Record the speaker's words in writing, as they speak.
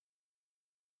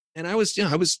And I was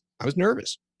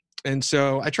nervous. And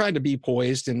so I tried to be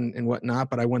poised and whatnot,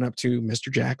 but I went up to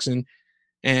Mr. Jackson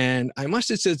and I must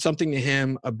have said something to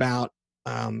him about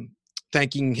um,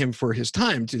 thanking him for his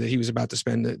time that he was about to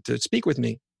spend to speak with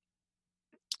me.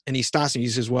 And he stops me. He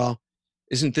says, "Well,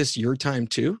 isn't this your time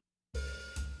too?"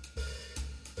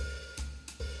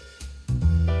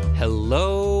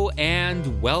 Hello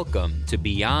and welcome to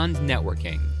Beyond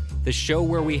Networking, the show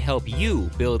where we help you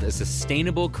build a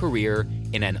sustainable career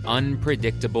in an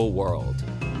unpredictable world.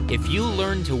 If you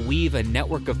learn to weave a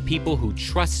network of people who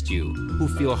trust you, who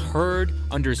feel heard,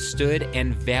 understood,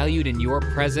 and valued in your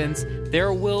presence,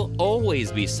 there will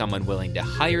always be someone willing to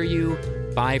hire you,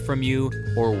 buy from you,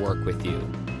 or work with you.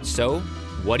 So,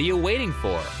 what are you waiting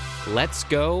for? Let's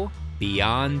go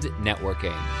Beyond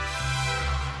Networking.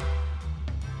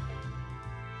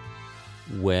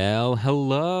 Well,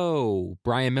 hello,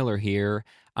 Brian Miller here.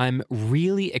 I'm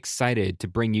really excited to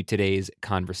bring you today's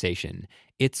conversation.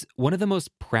 It's one of the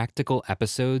most practical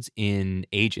episodes in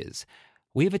ages.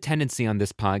 We have a tendency on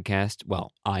this podcast,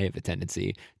 well, I have a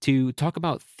tendency, to talk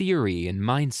about theory and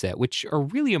mindset, which are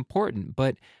really important,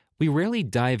 but we rarely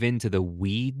dive into the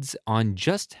weeds on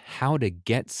just how to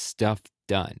get stuff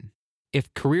done.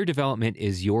 If career development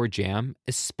is your jam,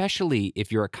 especially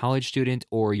if you're a college student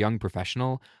or young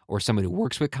professional, or someone who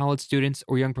works with college students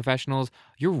or young professionals,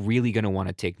 you're really going to want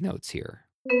to take notes here.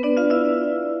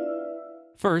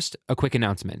 First, a quick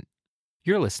announcement.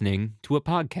 You're listening to a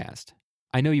podcast.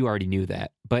 I know you already knew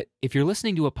that, but if you're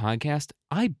listening to a podcast,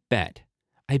 I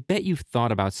bet you've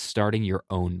thought about starting your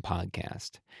own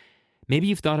podcast. Maybe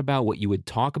you've thought about what you would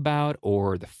talk about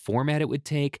or the format it would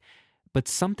take, but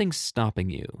something's stopping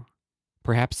you.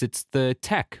 Perhaps it's the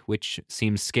tech, which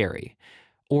seems scary.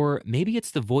 Or maybe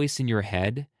it's the voice in your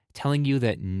head telling you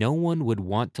that no one would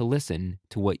want to listen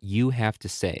to what you have to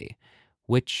say,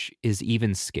 which is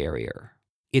even scarier.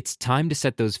 It's time to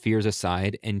set those fears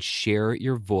aside and share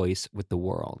your voice with the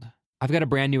world. I've got a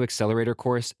brand new accelerator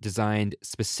course designed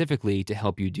specifically to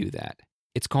help you do that.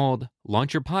 It's called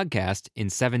Launch Your Podcast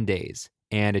in 7 Days,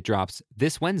 and it drops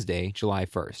this Wednesday, July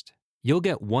 1st. You'll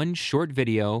get one short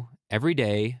video every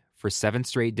day for 7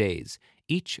 straight days,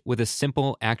 each with a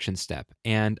simple action step.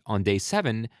 And on day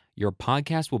 7, your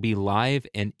podcast will be live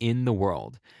and in the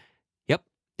world. Yep,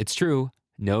 it's true.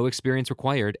 No experience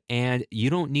required, and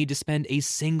you don't need to spend a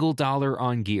single dollar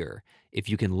on gear. If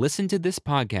you can listen to this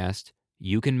podcast,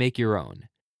 you can make your own,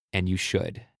 and you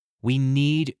should. We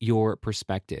need your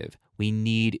perspective. We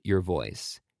need your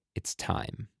voice. It's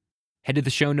time. Head to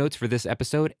the show notes for this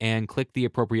episode and click the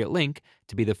appropriate link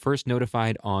to be the first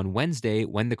notified on Wednesday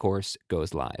when the course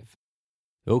goes live.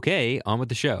 Okay, on with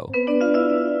the show.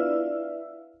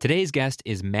 Today's guest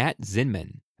is Matt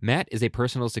Zinman. Matt is a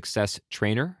personal success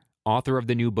trainer, author of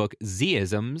the new book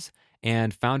Z-isms,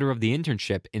 and founder of the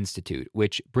Internship Institute,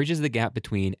 which bridges the gap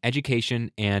between education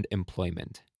and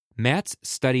employment. Matt's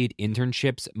studied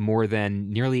internships more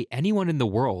than nearly anyone in the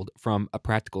world from a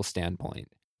practical standpoint.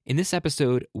 In this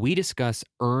episode, we discuss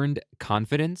earned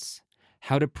confidence,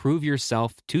 how to prove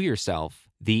yourself to yourself,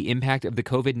 the impact of the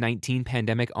COVID-19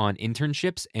 pandemic on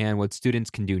internships and what students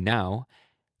can do now,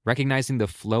 recognizing the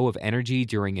flow of energy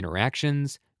during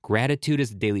interactions, gratitude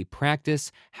as a daily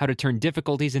practice, how to turn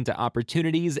difficulties into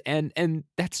opportunities, and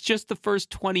that's just the first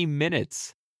 20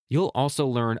 minutes. You'll also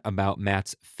learn about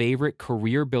Matt's favorite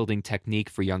career-building technique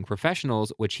for young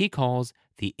professionals, which he calls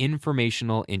the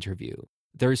informational interview.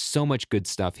 There's so much good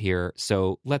stuff here,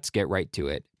 so let's get right to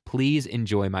it. Please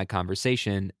enjoy my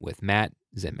conversation with Matt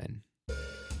Zinman.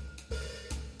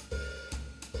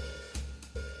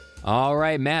 All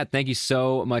right, Matt, thank you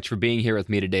so much for being here with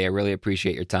me today. I really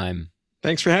appreciate your time.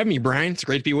 Thanks for having me, Brian. It's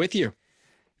great to be with you.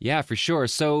 Yeah, for sure.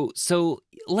 So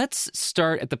let's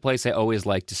start at the place I always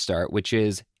like to start, which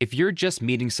is if you're just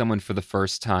meeting someone for the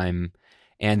first time,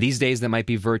 and these days that might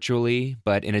be virtually,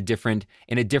 but in a different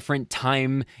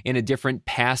time, in a different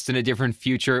past, in a different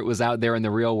future, it was out there in the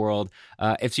real world.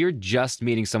 If you're just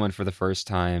meeting someone for the first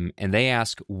time and they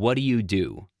ask, what do you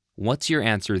do? What's your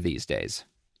answer these days?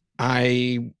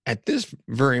 I, at this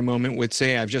very moment, would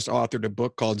say I've just authored a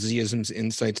book called Z-isms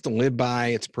Insights to Live By.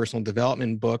 It's a personal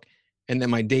development book. And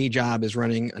then my day job is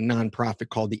running a nonprofit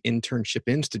called the Internship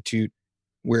Institute,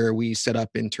 where we set up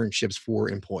internships for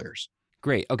employers.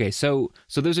 Great. Okay, so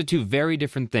those are two very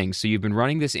different things. So you've been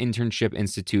running this Internship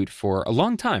Institute for a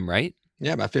long time, right?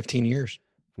 Yeah, about 15 years.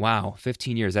 Wow,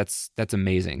 15 years. That's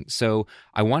amazing. So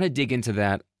I want to dig into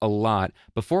that a lot.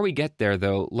 Before we get there,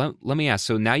 though, let me ask.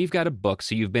 So now you've got a book.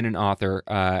 So you've been an author,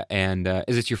 and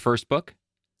is it your first book?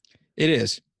 It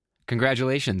is.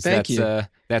 Congratulations. Thank you. That's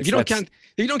If you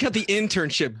don't count the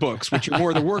internship books, which are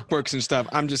more the workbooks and stuff,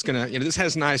 I'm just gonna, this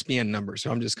has an ISBN number, so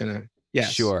I'm just gonna,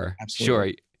 yes, sure.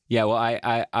 absolutely. Sure. Yeah, well,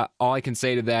 I all I can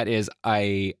say to that is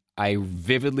I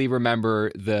vividly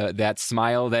remember that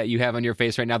smile that you have on your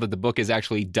face right now that the book is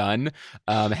actually done.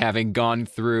 Having gone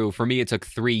through, for me, it took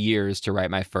 3 years to write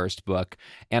my first book,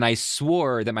 and I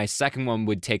swore that my second one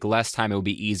would take less time. It would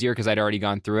be easier because I'd already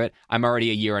gone through it. I'm already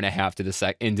a year and a half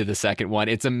into the second one.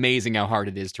 It's amazing how hard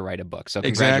it is to write a book. So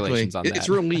congratulations on that. It's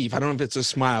relief. I don't know if it's a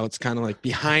smile. It's kind of like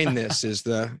behind this is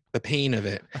the pain of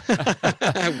it.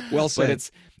 Well said.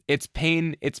 But it's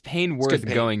pain. It's pain worth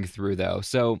going through, though.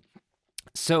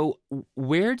 So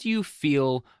where do you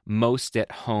feel most at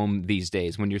home these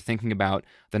days when you're thinking about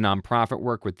the nonprofit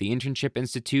work with the Internship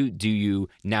Institute? Do you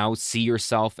now see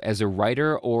yourself as a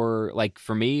writer? Or like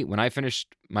for me, when I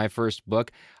finished my first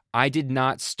book, I did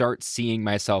not start seeing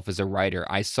myself as a writer.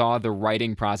 I saw the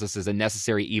writing process as a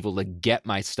necessary evil to get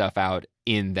my stuff out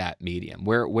in that medium.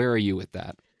 Where are you with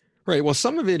that? Right. Well,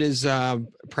 some of it is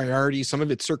priority. Some of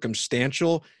it's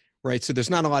circumstantial. Right. So there's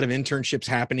not a lot of internships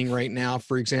happening right now.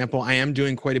 For example, I am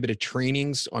doing quite a bit of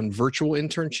trainings on virtual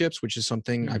internships, which is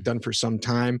something I've done for some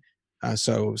time.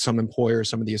 So some employers,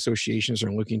 some of the associations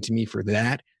are looking to me for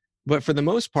that. But for the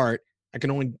most part, I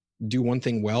can only do one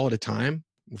thing well at a time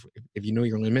if you know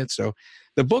your limits. So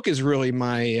the book is really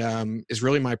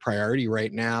my priority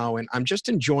right now. And I'm just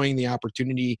enjoying the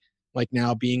opportunity, like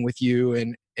now being with you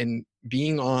and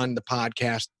being on the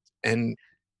podcast and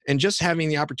just having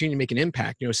the opportunity to make an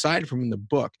impact, aside from the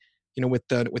book, with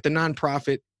the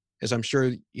nonprofit, as I'm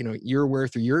sure, you're aware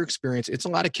through your experience, it's a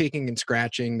lot of kicking and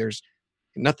scratching. There's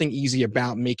nothing easy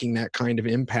about making that kind of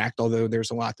impact, although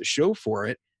there's a lot to show for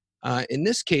it. In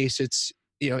this case, it's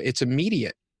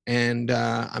immediate, and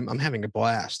I'm having a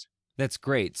blast. That's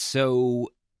great. So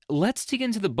let's dig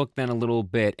into the book then a little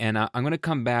bit, and I'm going to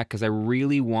come back because I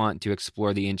really want to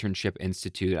explore the Internship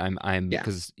Institute.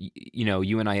 Because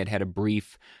you and I had a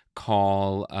brief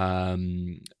call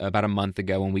about a month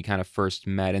ago when we kind of first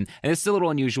met, and it's a little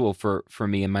unusual for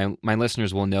me, and my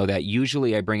listeners will know that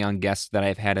usually I bring on guests that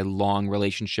I've had a long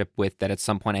relationship with, that at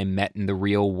some point I met in the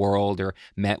real world or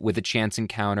met with a chance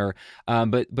encounter.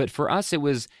 But for us,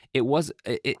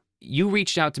 you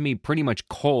reached out to me pretty much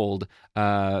cold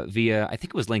via, I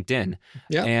think it was LinkedIn.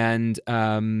 Yeah. And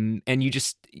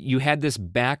you had this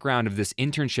background of this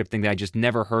internship thing that I just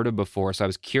never heard of before. So I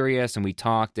was curious, and we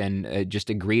talked and just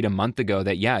agreed a month ago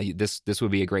that, this would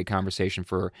be a great conversation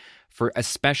for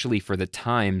especially for the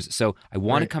times. So I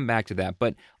want to come back to that,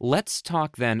 but let's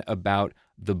talk then about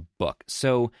the book.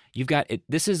 So you've got it.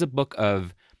 This is a book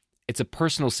it's a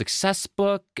personal success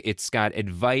book. It's got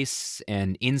advice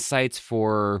and insights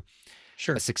for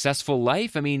a successful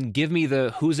life. I mean, give me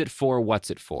the who's it for,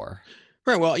 what's it for?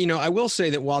 Right. Well, I will say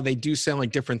that while they do sound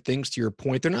like different things to your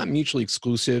point, they're not mutually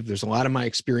exclusive. There's a lot of my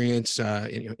experience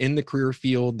in the career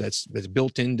field that's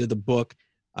built into the book.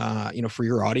 For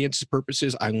your audience's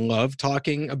purposes, I love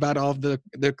talking about all of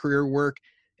the career work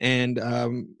and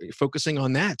focusing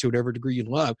on that to whatever degree you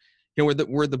love.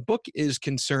 Where the book is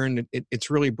concerned, it's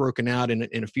really broken out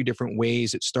in a few different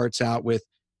ways. It starts out with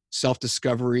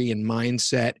self-discovery and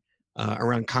mindset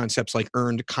around concepts like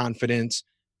earned confidence.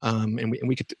 And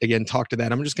we could, again, talk to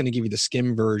that. I'm just going to give you the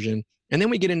skim version. And then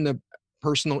we get into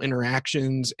personal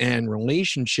interactions and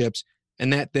relationships.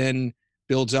 And that then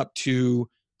builds up to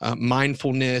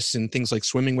mindfulness and things like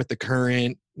swimming with the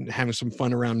current, having some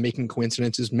fun around making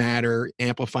coincidences matter,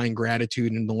 amplifying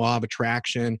gratitude and the law of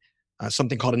attraction.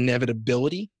 Something called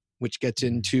inevitability, which gets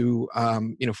into,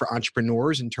 for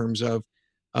entrepreneurs in terms of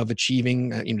achieving,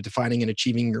 defining and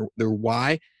achieving their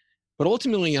why. But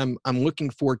ultimately, I'm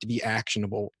looking for it to be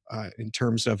actionable in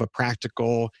terms of a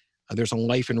practical, there's a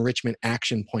life enrichment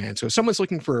action plan. So if someone's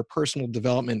looking for a personal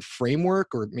development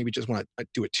framework, or maybe just want to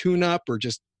do a tune-up, or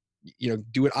just,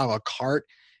 do it a la carte,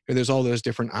 there's all those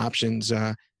different options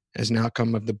as an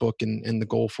outcome of the book and the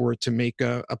goal for it to make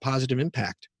a positive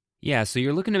impact. Yeah, so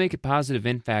you're looking to make a positive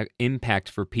impact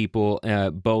for people,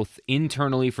 both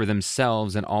internally for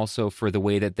themselves and also for the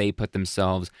way that they put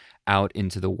themselves out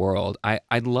into the world.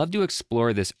 I'd love to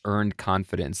explore this earned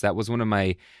confidence. That was one of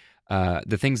my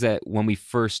the things that when we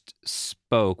first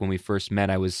met,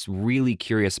 I was really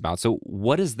curious about. So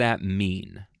what does that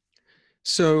mean?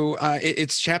 So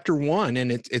it's chapter 1,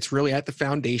 and it's really at the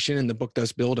foundation, and the book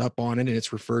does build up on it, and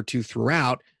it's referred to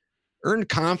throughout. Earned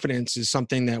confidence is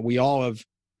something that we all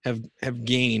have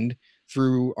gained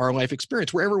through our life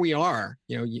experience, wherever we are,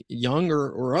 young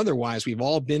or otherwise. We've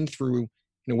all been through,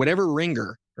 whatever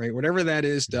ringer, right? Whatever that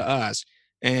is to us,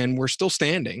 and we're still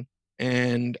standing.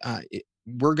 And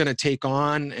we're going to take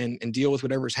on and deal with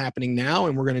whatever's happening now,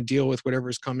 and we're going to deal with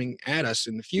whatever's coming at us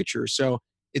in the future. So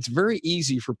it's very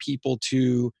easy for people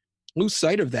to lose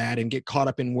sight of that and get caught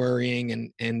up in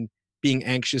worrying and being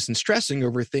anxious and stressing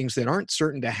over things that aren't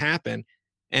certain to happen.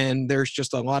 And there's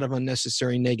just a lot of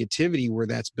unnecessary negativity where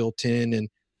that's built in, and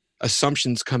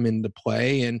assumptions come into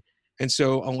play. And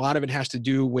so a lot of it has to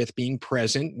do with being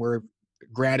present, where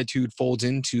gratitude folds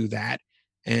into that,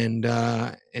 and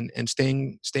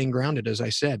staying grounded, as I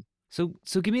said. So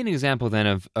give me an example then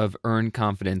of earned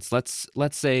confidence. Let's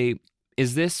say,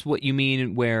 is this what you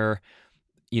mean where,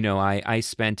 I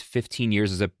spent 15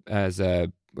 years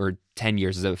or 10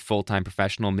 years as a full-time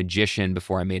professional magician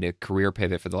before I made a career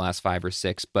pivot for the last 5 or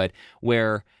 6, but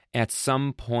where at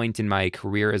some point in my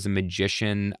career as a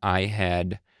magician, I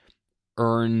had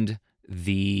earned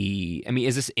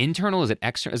is this internal? Is it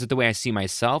external? Is it the way I see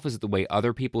myself? Is it the way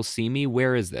other people see me?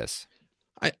 Where is this?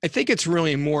 I think it's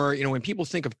really more, when people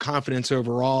think of confidence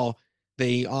overall,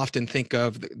 they often think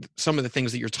of some of the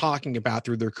things that you're talking about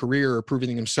through their career or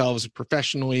proving themselves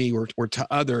professionally or to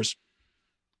others.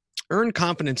 Earned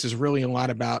confidence is really a lot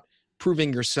about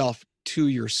proving yourself to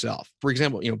yourself. For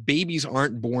example, babies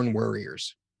aren't born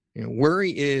worriers.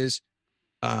 Worry is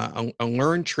a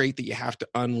learned trait that you have to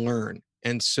unlearn.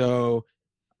 And so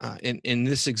in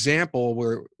this example,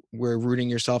 where we're rooting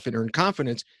yourself in earned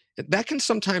confidence, that can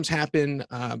sometimes happen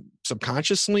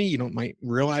subconsciously. You don't might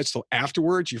realize till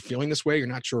afterwards you're feeling this way. You're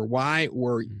not sure why,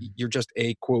 or you're just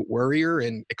a quote worrier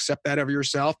and accept that of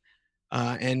yourself.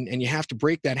 And you have to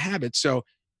break that habit. So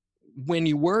when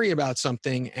you worry about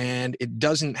something and it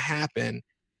doesn't happen,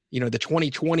 the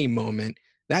 2020 moment,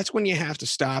 that's when you have to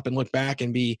stop and look back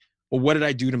and be, well, what did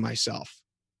I do to myself?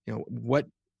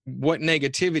 What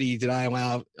negativity did I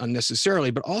allow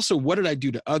unnecessarily, but also what did I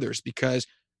do to others? Because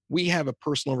we have a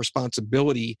personal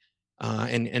responsibility,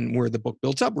 and where the book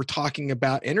builds up, we're talking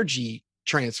about energy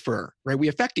transfer, right? We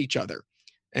affect each other.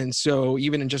 And so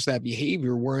even in just that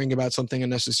behavior, worrying about something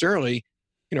unnecessarily,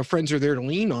 friends are there to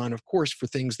lean on, of course, for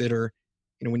things that are,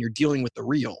 when you're dealing with the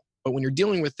real. But when you're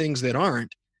dealing with things that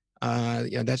aren't,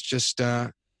 that's just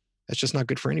not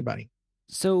good for anybody.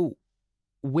 So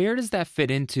where does that fit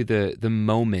into the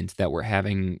moment that we're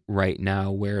having right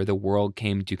now, where the world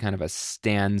came to kind of a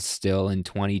standstill in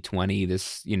 2020?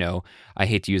 This, I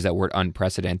hate to use that word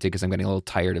unprecedented because I'm getting a little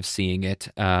tired of seeing it.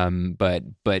 But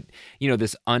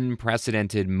this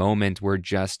unprecedented moment where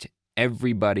just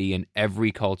everybody in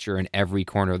every culture in every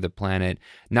corner of the planet,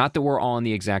 not that we're all in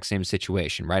the exact same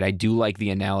situation, right? I do like the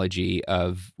analogy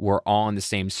of we're all in the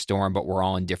same storm, but we're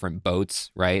all in different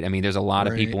boats, right? I mean, there's a lot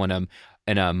of people in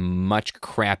a much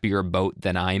crappier boat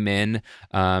than I'm in.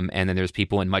 And then there's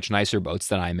people in much nicer boats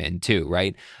than I'm in too,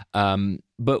 right?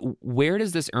 But where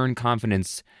does this earned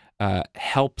confidence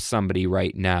help somebody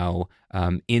right now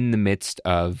in the midst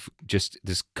of just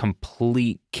this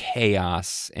complete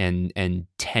chaos and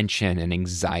tension and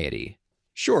anxiety?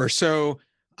 Sure. So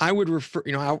I would refer,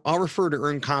 I'll refer to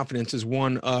earned confidence as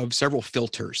one of several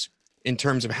filters in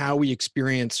terms of how we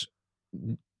experience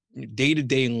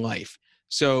day-to-day life.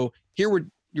 So here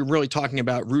you're really talking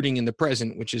about rooting in the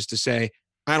present, which is to say,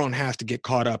 I don't have to get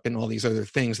caught up in all these other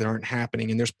things that aren't happening.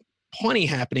 And there's plenty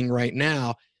happening right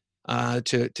now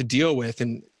to deal with,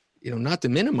 and not to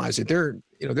minimize it.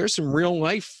 There's some real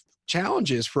life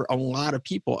challenges for a lot of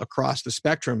people across the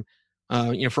spectrum,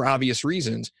 for obvious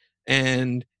reasons.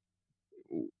 And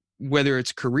whether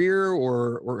it's career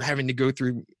or having to go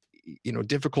through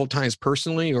difficult times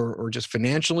personally or just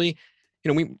financially,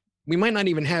 we might not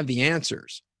even have the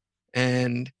answers,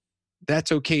 and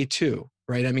that's okay too,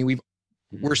 right? I mean,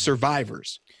 we're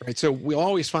survivors, right? So we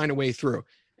always find a way through.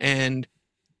 And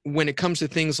when it comes to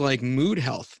things like mood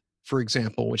health, for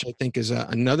example, which I think is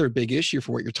another big issue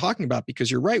for what you're talking about, because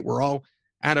you're right, we're all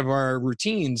out of our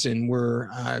routines, and we're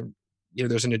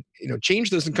there's change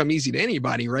doesn't come easy to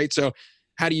anybody, right? So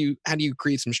how do you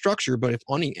create some structure? But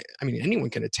anyone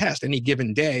can attest, any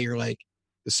given day you're like,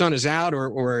 the sun is out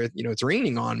or it's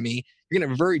raining on me, you're gonna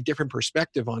have a very different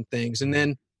perspective on things. And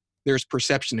then there's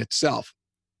perception itself,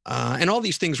 and all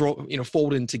these things roll,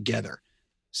 fold in together.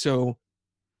 So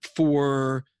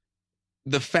for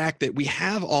the fact that we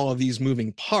have all of these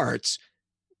moving parts,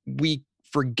 we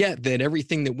forget that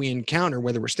everything that we encounter,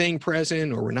 whether we're staying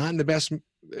present or we're not in the best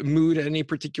mood at any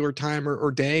particular time or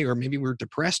day, or maybe we're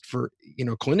depressed for,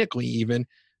 clinically even,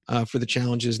 for the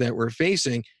challenges that we're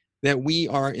facing, that we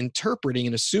are interpreting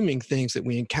and assuming things that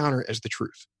we encounter as the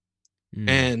truth.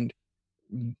 And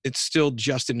it's still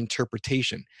just an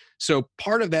interpretation. So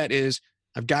part of that is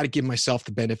I've got to give myself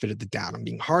the benefit of the doubt. I'm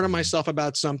being hard on myself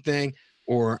about something.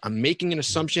 or I'm making an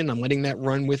assumption, I'm letting that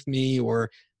run with me, or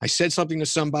I said something to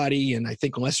somebody and I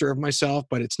think lesser of myself,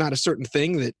 but it's not a certain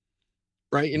thing that,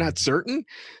 right? You're not certain.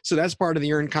 So that's part of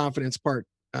the earned confidence part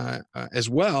as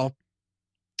well.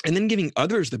 And then giving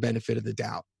others the benefit of the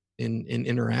doubt in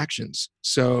interactions.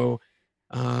 So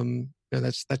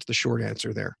that's the short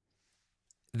answer there.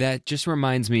 That just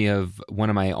reminds me of one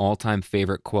of my all-time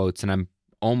favorite quotes, and I'm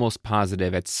almost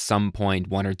positive at some point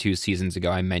 1 or 2 seasons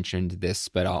ago I mentioned this,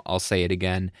 but I'll say it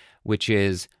again, which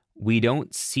is, we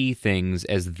don't see things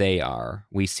as they are.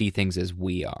 We see things as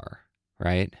we are,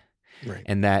 right? Right.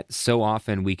 And that so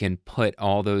often we can put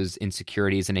all those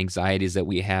insecurities and anxieties that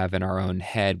we have in our own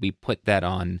head, we put that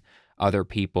on other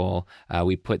people,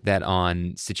 we put that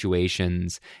on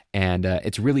situations, and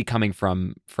it's really coming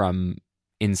from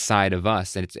inside of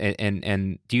us. And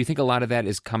and do you think a lot of that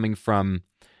is coming from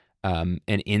an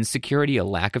insecurity, a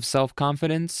lack of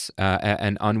self-confidence,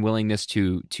 an unwillingness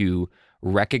to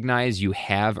recognize you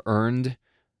have earned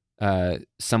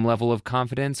some level of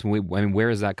confidence? I mean, where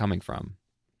is that coming from?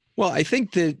 Well, I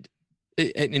think that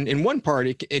in one part,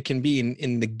 it can be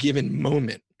in the given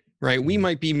moment, right? We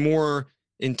might be more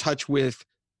in touch with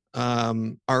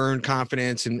our own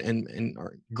confidence and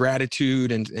our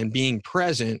gratitude and being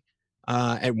present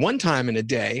at one time in a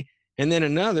day, and then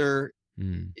another,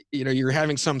 you're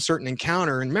having some certain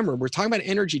encounter. And remember, we're talking about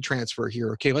energy transfer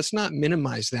here. Okay, let's not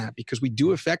minimize that, because we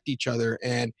do affect each other,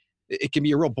 and it can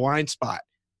be a real blind spot.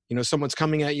 Someone's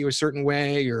coming at you a certain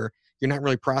way, or you're not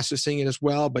really processing it as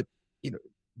well, but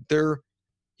they're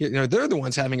the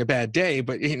ones having a bad day,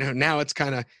 but now it's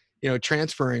kind of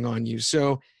transferring on you.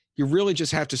 So you really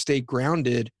just have to stay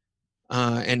grounded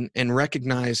and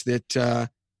recognize that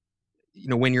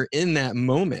when you're in that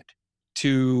moment,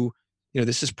 to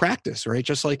this is practice, right?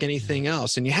 Just like anything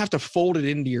else, and you have to fold it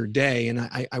into your day. And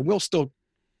I will still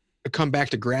come back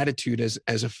to gratitude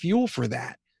as a fuel for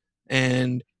that.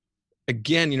 And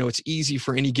again, it's easy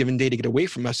for any given day to get away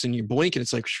from us, and you blink and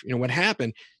it's like, what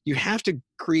happened? You have to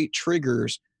create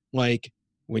triggers, like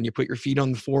when you put your feet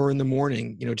on the floor in the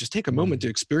morning, just take a moment to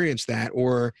experience that.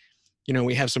 Or,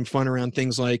 we have some fun around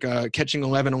things like catching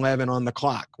 11:11 on the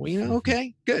clock. Well,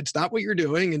 okay, good. Stop what you're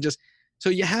doing and just, so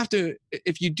you have to,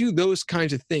 if you do those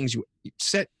kinds of things, you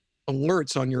set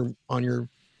alerts on your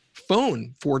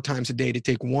phone 4 times a day to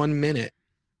take 1 minute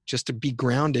just to be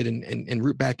grounded and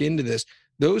root back into this.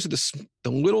 Those are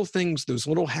the little things, those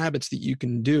little habits that you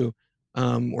can do,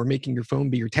 or making your phone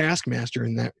be your taskmaster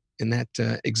in that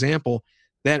example,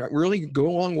 that really go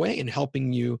a long way in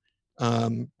helping you,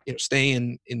 stay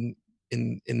in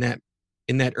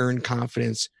that earned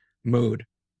confidence mode.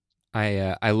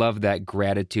 I love that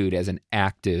gratitude as an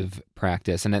active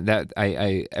practice, and that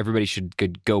I everybody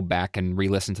could go back and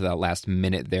re-listen to that last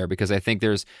minute there, because I think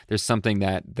there's something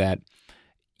that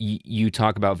you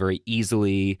talk about very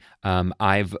easily.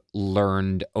 I've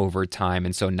learned over time,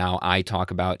 and so now I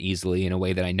talk about easily in a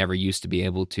way that I never used to be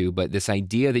able to. But this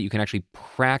idea that you can actually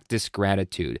practice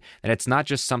gratitude, and it's not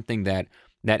just something that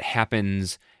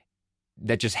happens,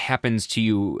 that just happens to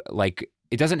you, like,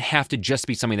 it doesn't have to just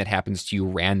be something that happens to you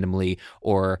randomly,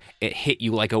 or it hit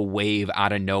you like a wave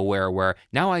out of nowhere where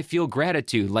now I feel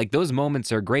gratitude. Like, those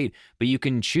moments are great, but you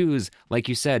can choose, like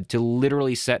you said, to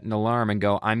literally set an alarm and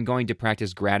go, I'm going to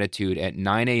practice gratitude at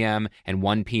 9 a.m. and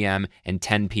 1 p.m. and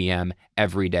 10 p.m.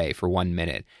 every day for 1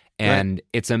 minute. And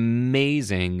It's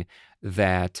amazing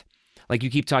that, like, you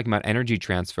keep talking about energy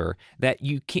transfer, that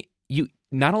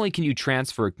not only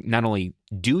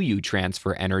do you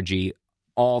transfer energy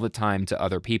all the time to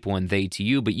other people and they to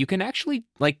you, but you can actually,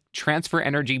 like, transfer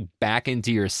energy back into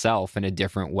yourself in a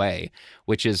different way,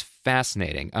 which is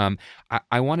fascinating.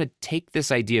 I want to take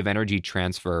this idea of energy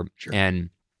transfer and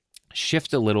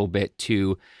shift a little bit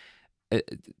to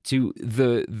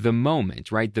the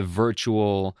moment, right? The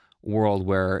virtual world,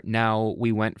 where now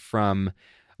we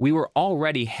were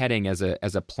already heading as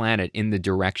a planet in the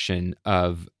direction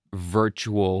of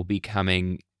virtual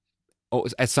becoming,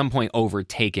 at some point,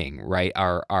 overtaking, right,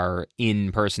 our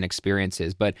in-person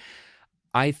experiences. But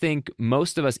I think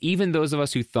most of us, even those of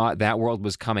us who thought that world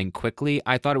was coming quickly,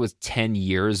 I thought it was 10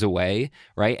 years away,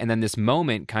 right? And then this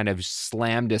moment kind of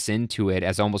slammed us into it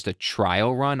as almost a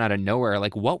trial run out of nowhere.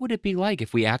 Like, what would it be like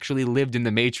if we actually lived in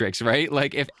the Matrix, right?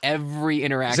 Like, if every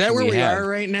interaction is that where we are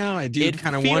right now? I do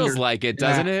kind of wonder. It feels like it,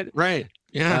 doesn't it? Right.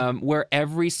 Yeah. Where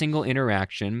every single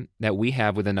interaction that we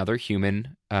have with another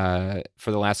human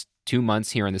for the last 2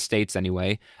 months here in the States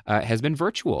anyway, has been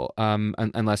virtual,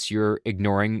 unless you're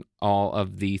ignoring all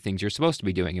of the things you're supposed to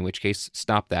be doing, in which case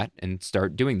stop that and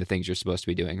start doing the things you're supposed to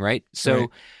be doing, right?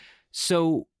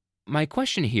 So my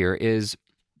question here is,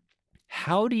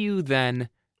 how do you then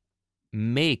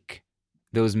make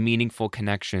those meaningful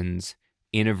connections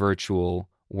in a virtual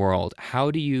world?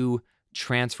 How do you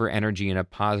transfer energy in a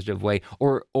positive way?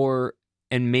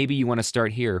 And maybe you want to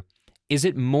start here. Is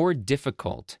it more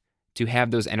difficult to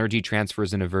have those energy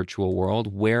transfers in a virtual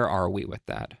world? Where are we with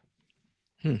that?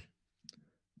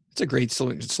 It's a great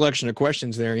selection of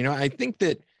questions there. I think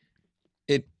that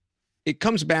it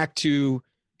comes back to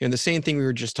the same thing we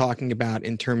were just talking about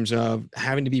in terms of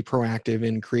having to be proactive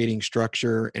in creating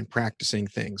structure and practicing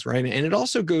things, right? And it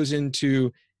also goes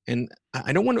into, and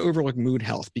I don't want to overlook mood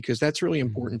health because that's really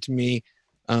important to me.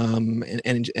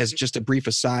 And as just a brief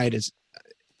aside, is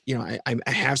I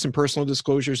have some personal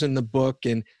disclosures in the book,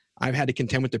 and I've had to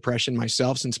contend with depression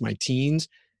myself since my teens,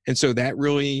 and so that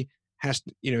really has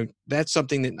to, that's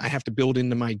something that I have to build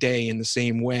into my day in the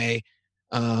same way.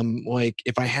 Like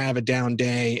if I have a down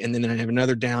day and then I have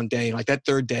another down day, like that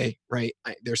third day, right?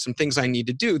 There's some things I need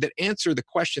to do that answer the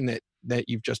question that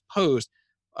you've just posed.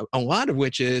 A lot of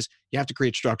which is you have to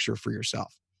create structure for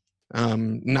yourself,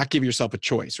 not give yourself a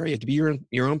choice, right? You have to be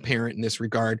your own parent in this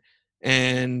regard,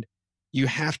 and you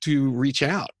have to reach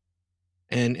out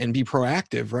and be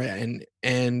proactive, right?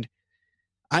 And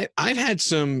I've had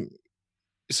some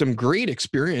great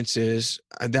experiences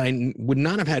that I would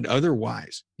not have had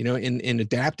otherwise, in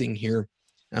adapting here,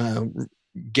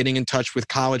 getting in touch with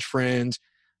college friends.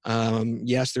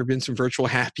 Yes, there have been some virtual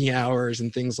happy hours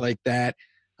and things like that,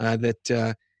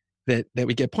 that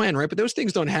we get planned, right? But those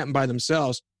things don't happen by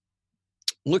themselves.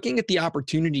 Looking at the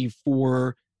opportunity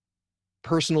for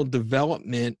personal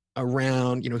development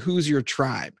around, who's your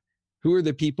tribe? Who are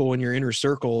the people in your inner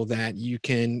circle that you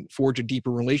can forge a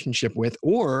deeper relationship with?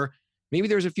 Or maybe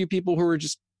there's a few people who are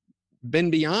just been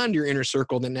beyond your inner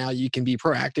circle that now you can be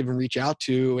proactive and reach out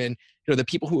to, and the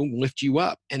people who lift you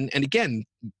up. And again,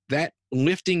 that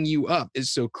lifting you up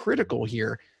is so critical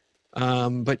here.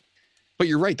 But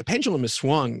you're right, the pendulum has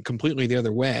swung completely the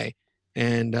other way.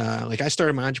 And like I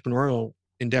started my entrepreneurial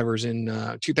endeavors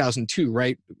in 2002,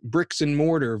 right? Bricks and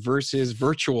mortar versus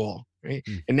virtual, right?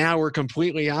 And now we're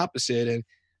completely opposite.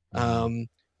 And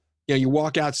you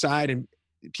walk outside and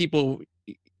people,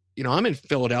 I'm in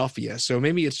Philadelphia, so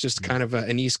maybe it's just kind of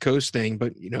an East Coast thing.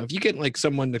 But if you get like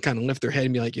someone to kind of lift their head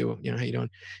and be like, how you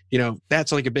doing?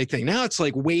 That's like a big thing. Now it's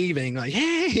like waving, like,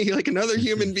 hey, like another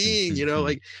human being.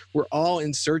 Like we're all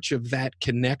in search of that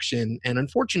connection. And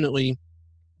unfortunately,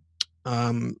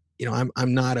 I'm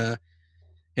not an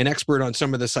expert on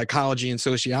some of the psychology and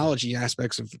sociology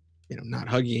aspects of not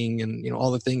hugging and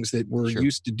all the things that we're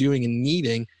used to doing and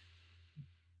needing.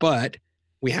 But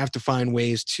we have to find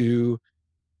ways to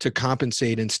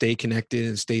compensate and stay connected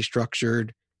and stay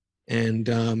structured, and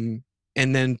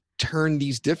then turn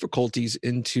these difficulties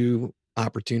into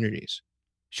opportunities.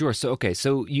 Sure. So, okay.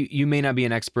 So you may not be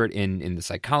an expert in the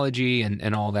psychology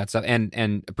and all that stuff,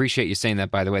 and appreciate you saying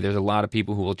that, by the way. There's a lot of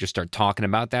people who will just start talking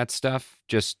about that stuff,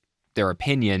 just their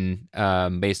opinion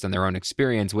based on their own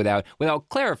experience without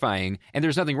clarifying. And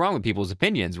there's nothing wrong with people's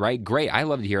opinions, right? Great. I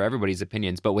love to hear everybody's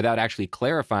opinions, but without actually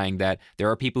clarifying that there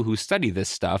are people who study this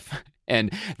stuff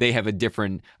and they have a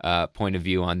different point of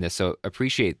view on this. So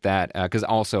appreciate that, because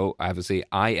also, obviously,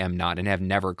 I am not and have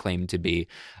never claimed to be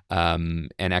an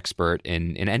expert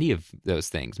in any of those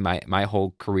things. My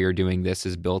whole career doing this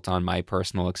is built on my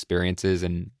personal experiences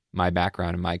and my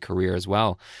background and my career as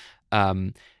well.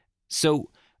 So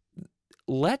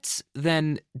let's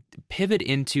then pivot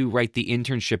into, the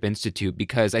Internship Institute,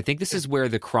 because I think this is where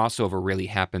the crossover really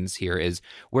happens here, is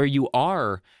where you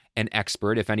are an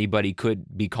expert, if anybody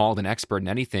could be called an expert in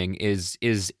anything, is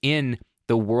in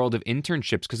the world of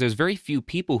internships, because there's very few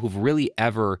people who've really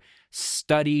ever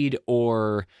studied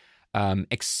or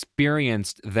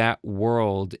experienced that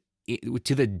world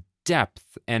to the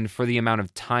depth and for the amount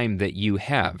of time that you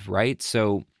have, right?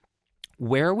 So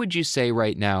where would you say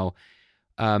right now,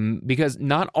 because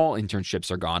not all internships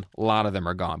are gone, a lot of them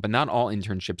are gone, but not all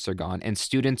internships are gone, and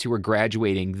students who are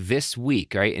graduating this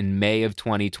week, right, in May of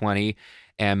 2020,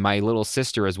 and my little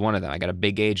sister is one of them. I got a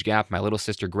big age gap. My little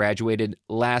sister graduated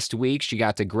last week. She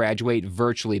got to graduate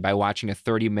virtually by watching a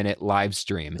 30-minute live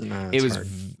stream. It was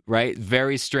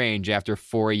very strange after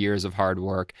 4 years of hard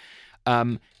work.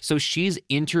 So she's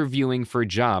interviewing for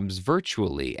jobs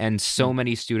virtually, and so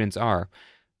many students are.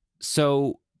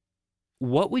 So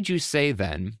what would you say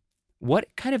then? What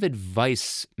kind of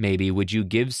advice maybe would you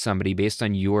give somebody based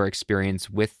on your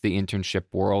experience with the internship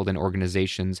world and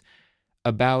organizations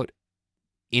about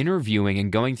interviewing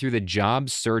and going through the job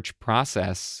search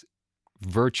process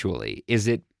virtually? Is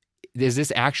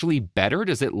this actually better?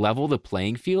 Does it level the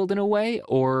playing field in a way,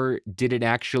 or did it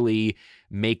actually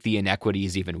make the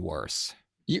inequities even worse?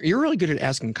 You're really good at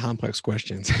asking complex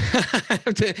questions.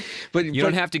 but You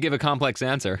don't have to give a complex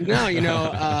answer. No,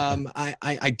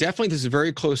 I definitely, this is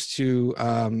very close to,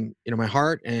 my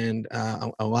heart and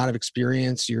a lot of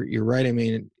experience. You're right. I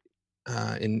mean,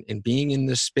 in being in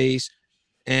this space,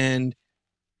 and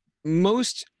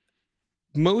most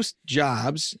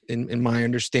jobs, in my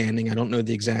understanding, I don't know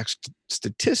the exact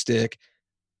statistic,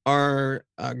 are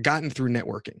gotten through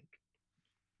networking.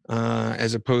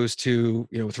 As opposed to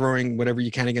throwing whatever you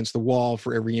can against the wall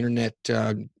for every internet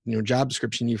job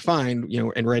description you find,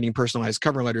 and writing personalized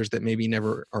cover letters that maybe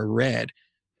never are read.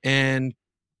 And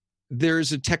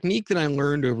there's a technique that I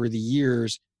learned over the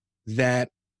years that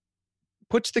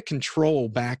puts the control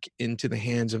back into the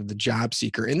hands of the job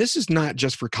seeker. And this is not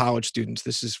just for college students.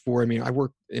 This is for, I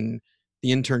work in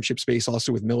the internship space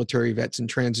also with military vets in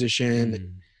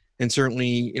transition. And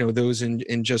certainly, those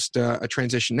in just a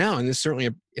transition now. And this certainly,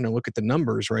 look at the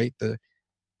numbers, right? The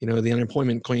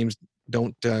unemployment claims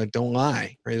don't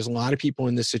lie, right? There's a lot of people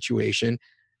in this situation,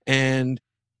 and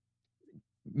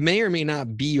may or may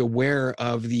not be aware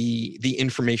of the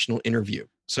informational interview.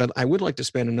 So I would like to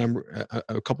spend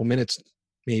a couple minutes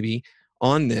maybe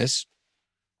on this.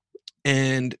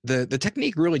 And the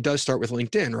technique really does start with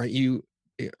LinkedIn,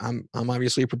 right? I'm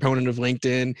obviously a proponent of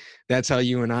LinkedIn. That's how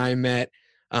you and I met.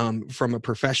 From a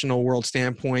professional world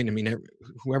standpoint,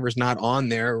 whoever's not on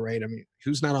there, right?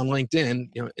 Who's not on LinkedIn,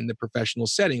 in the professional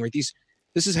setting, right?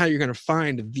 This is how you're going to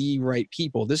find the right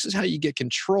people. This is how you get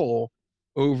control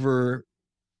over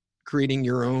creating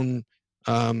your own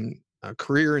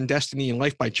career and destiny and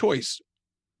life by choice,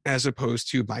 as opposed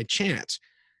to by chance.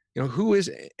 Who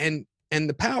is, and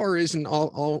the power isn't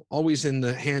always in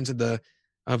the hands of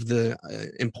the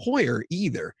employer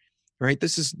either, right?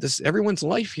 This is everyone's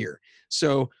life here.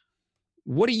 So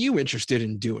what are you interested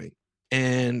in doing?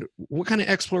 And what kind of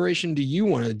exploration do you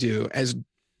want to do, as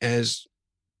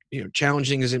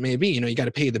challenging as it may be? You got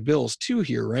to pay the bills too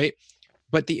here, right?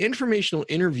 But the informational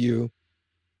interview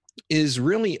is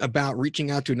really about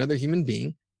reaching out to another human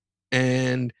being.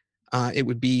 And it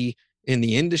would be in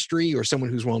the industry or someone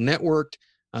who's well networked.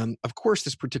 Of course,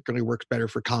 this particularly works better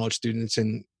for college students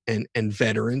and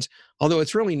veterans, although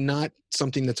it's really not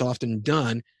something that's often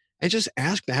done. And just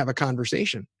ask to have a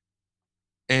conversation.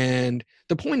 And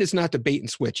the point is not to bait and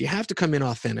switch. You have to come in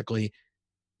authentically.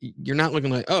 You're not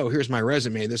looking like, oh, here's my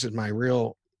resume. This is my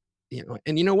real,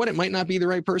 and you know what? It might not be the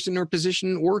right person or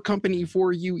position or company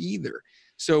for you either.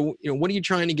 So, what are you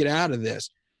trying to get out of this?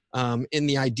 In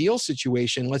the ideal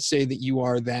situation, let's say that you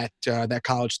are that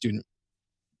college student,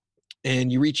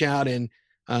 and you reach out, and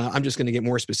I'm just going to get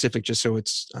more specific just so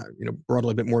it's brought a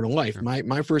little bit more to life. Sure.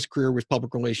 My first career was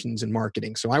public relations and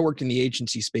marketing. So I worked in the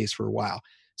agency space for a while.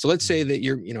 So let's say that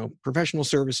you're professional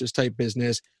services type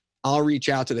business. I'll reach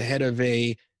out to the head of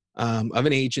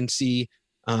an agency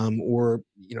or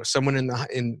someone in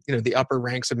the upper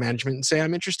ranks of management and say,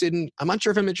 I'm not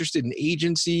sure if I'm interested in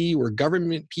agency or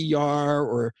government PR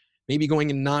or maybe going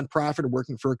in nonprofit or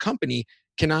working for a company.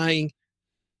 Can I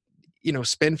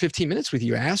spend 15 minutes with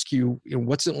you, ask you,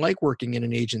 what's it like working in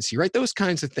an agency, right? Those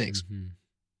kinds of things. Mm-hmm.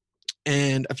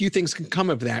 And a few things can come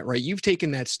of that, right? You've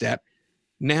taken that step.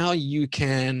 Now you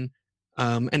can,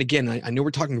 and again, I know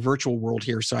we're talking virtual world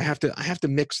here, so I have to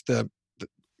mix the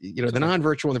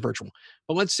non-virtual and the virtual.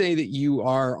 But let's say that you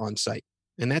are on site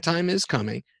and that time is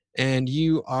coming and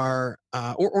you are,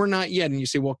 or not yet. And you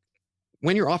say, well,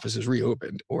 when your office is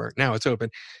reopened or now it's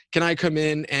open, can I come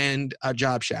in and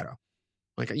job shadow?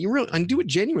 Like, and do it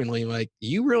genuinely. Like,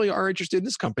 you really are interested in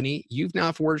this company. You've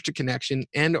now forged a connection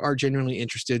and are genuinely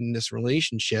interested in this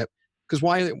relationship. Because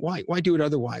why do it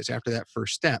otherwise after that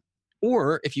first step?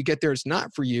 Or if you get there, it's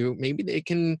not for you. Maybe they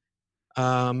can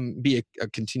be a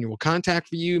continual contact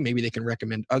for you. Maybe they can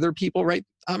recommend other people, right?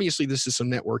 Obviously, this is some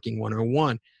networking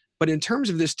 101. But in terms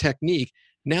of this technique,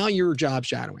 now you're job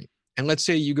shadowing. And let's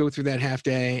say you go through that half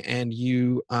day and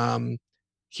you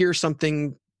hear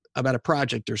something about a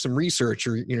project or some research,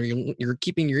 or you're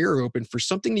keeping your ear open for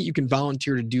something that you can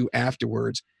volunteer to do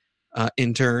afterwards.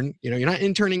 Intern, you're not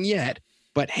interning yet,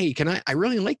 but hey, I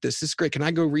really like this. This is great. Can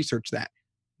I go research that?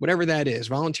 Whatever that is,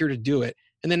 volunteer to do it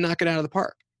and then knock it out of the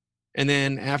park. And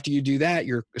then after you do that,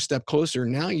 you're a step closer.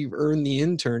 Now you've earned the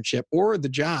internship or the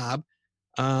job,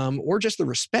 or just the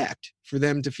respect for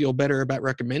them to feel better about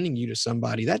recommending you to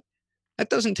somebody. That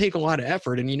doesn't take a lot of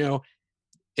effort. And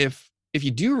if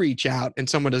you do reach out and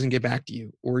someone doesn't get back to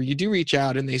you, or you do reach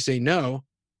out and they say no,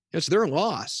 it's their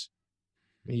loss.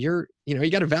 You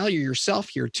got to value yourself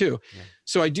here too. Yeah.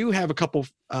 So I do have a couple,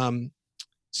 so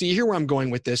you hear where I'm going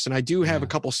with this. And I do have a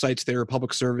couple sites that are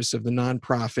public service of the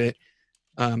nonprofit.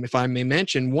 If I may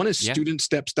mention, one is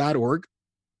studentsteps.org.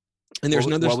 And there's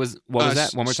another. What was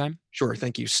that? One more time. Sure.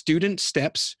 Thank you.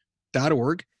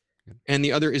 Studentsteps.org. And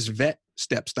the other is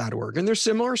vetsteps.org. And they're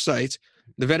similar sites.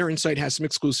 The veteran site has some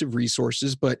exclusive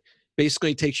resources, but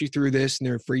basically it takes you through this, and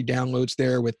there are free downloads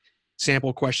there with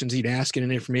sample questions you'd ask in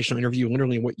an informational interview,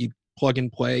 literally what you plug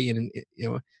and play, and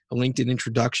a LinkedIn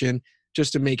introduction,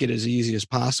 just to make it as easy as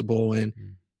possible. And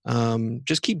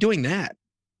just keep doing that,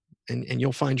 and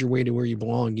you'll find your way to where you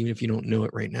belong, even if you don't know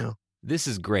it right now. This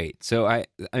is great. So I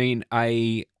mean,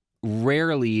 I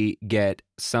rarely get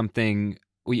something.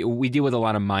 We deal with a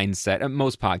lot of mindset.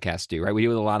 Most podcasts do, right? We deal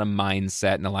with a lot of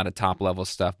mindset and a lot of top level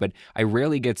stuff, but I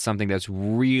rarely get something that's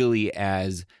really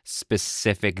as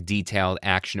specific, detailed,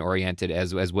 action oriented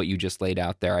as what you just laid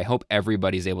out there. I hope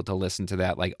everybody's able to listen to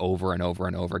that like over and over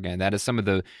and over again. That is some of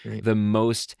the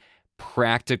most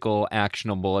practical,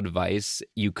 actionable advice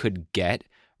you could get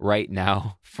right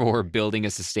now for building a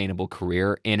sustainable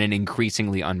career in an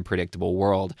increasingly unpredictable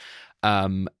world.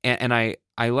 And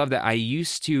I love that. I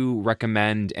used to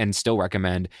recommend and still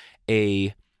recommend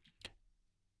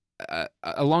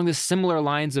along the similar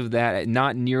lines of that,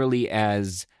 not nearly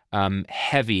as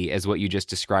heavy as what you just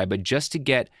described, but just to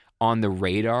get on the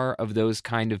radar of those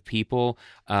kind of people.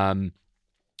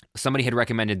 Somebody had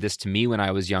recommended this to me when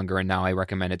I was younger, and now I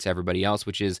recommend it to everybody else,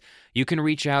 which is you can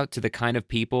reach out to the kind of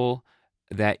people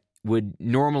that would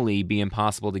normally be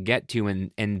impossible to get to,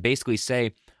 and basically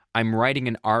say, I'm writing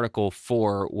an article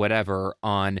for whatever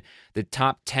on the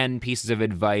top 10 pieces of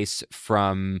advice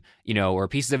from, or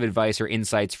pieces of advice or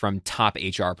insights from top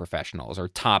HR professionals or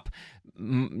top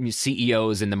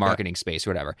CEOs in the marketing space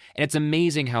or whatever. And it's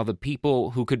amazing how the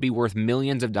people who could be worth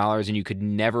millions of dollars and you could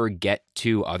never get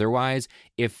to otherwise,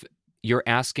 if you're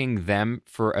asking them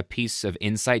for a piece of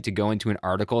insight to go into an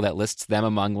article that lists them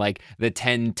among like the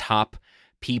 10 top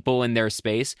people in their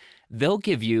space, they'll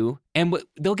give you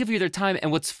their time.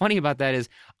 And what's funny about that is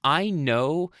I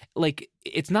know, like,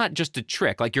 it's not just a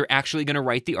trick. Like, you're actually going to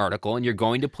write the article and you're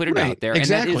going to put it out there.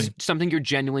 Exactly. And that is something you're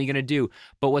genuinely going to do.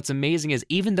 But what's amazing is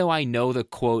even though I know the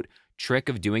quote trick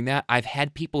of doing that, I've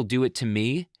had people do it to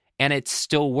me and it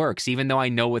still works, even though I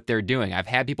know what they're doing. I've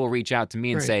had people reach out to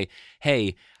me and say,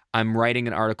 hey, I'm writing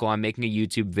an article, I'm making a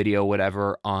YouTube video,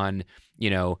 whatever, on,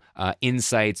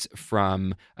 insights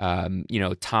from,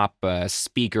 top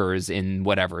speakers in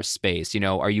whatever space.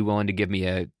 Are you willing to give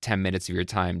me 10 minutes of your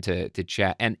time to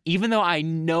chat? And even though I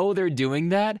know they're doing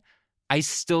that, I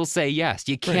still say yes.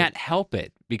 You can't help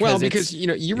it because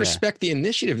you respect the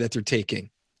initiative that they're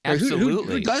taking.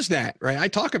 Absolutely. Who does that, right? I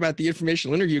talk about the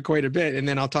informational interview quite a bit, and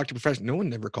then I'll talk to professionals. No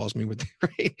one ever calls me with that,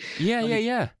 right?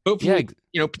 Yeah. Hopefully,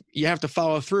 you have to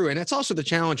follow through. And that's also the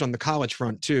challenge on the college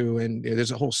front, too. And there's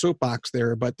a whole soapbox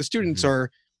there, but the students are,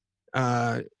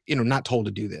 not told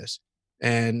to do this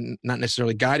and not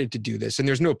necessarily guided to do this. And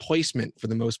there's no placement for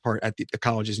the most part at the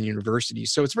colleges and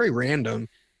universities. So it's very random.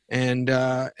 And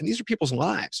these are people's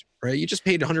lives, right? You just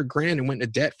paid $100,000 and went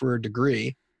into debt for a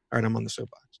degree. All right, I'm on the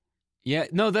soapbox. Yeah,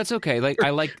 no, that's okay. Like, I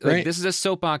like this is a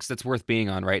soapbox that's worth being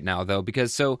on right now, though,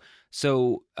 because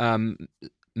so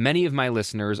many of my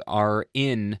listeners are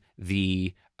in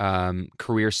the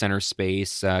career center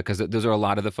space because those are a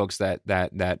lot of the folks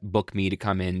that book me to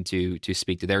come in to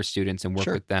speak to their students and work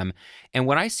with them. And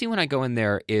what I see when I go in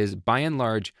there is, by and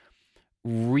large,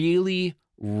 really,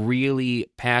 really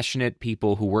passionate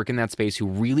people who work in that space, who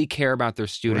really care about their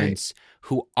students,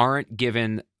 who aren't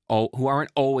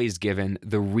always given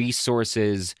the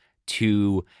resources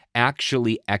to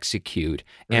actually execute.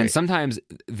 And sometimes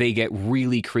they get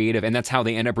really creative, and that's how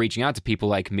they end up reaching out to people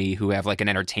like me who have like an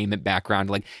entertainment background.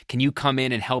 Like, can you come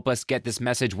in and help us get this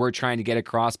message we're trying to get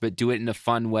across, but do it in a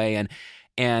fun way?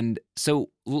 And so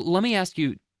let me ask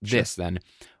you this then.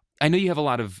 I know you have a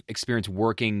lot of experience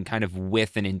working kind of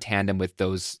with and in tandem with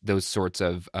those sorts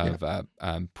of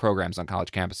programs on college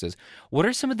campuses. What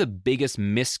are some of the biggest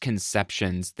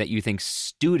misconceptions that you think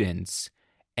students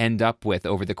end up with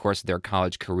over the course of their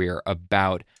college career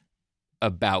about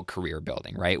career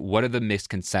building, right? What are the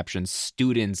misconceptions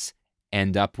students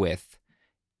end up with,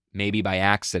 maybe by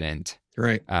accident,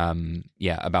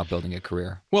 about building a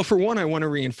career? Well, for one, I want to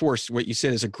reinforce what you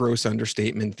said is a gross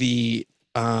understatement. The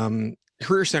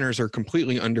career centers are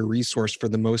completely under-resourced for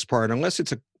the most part, unless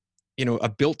it's a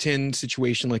built-in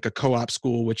situation like a co-op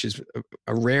school, which is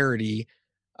a rarity.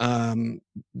 And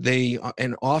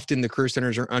often the career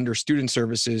centers are under student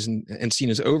services and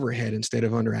seen as overhead instead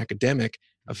of under academic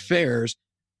affairs.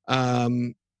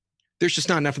 There's just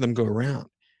not enough of them go around,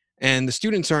 and the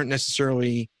students aren't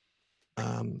necessarily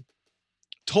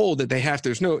told that they have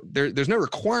to. There's no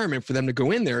requirement for them to go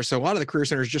in there. So a lot of the career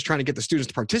centers are just trying to get the students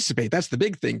to participate. That's the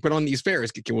big thing. But on these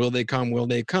fairs, will they come?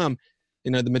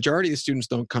 The majority of the students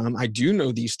don't come. I do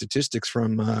know these statistics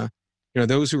from,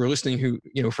 those who are listening who,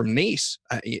 from NACE,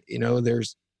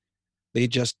 they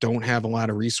just don't have a lot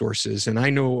of resources. And I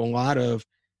know a lot of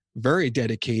very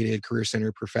dedicated career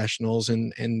center professionals,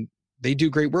 and they do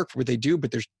great work for what they do,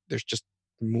 but there's just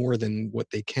more than what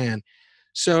they can.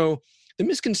 So the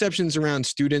misconceptions around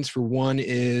students, for one,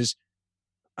 is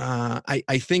I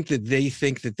think that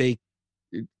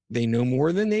they know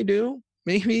more than they do.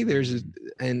 Maybe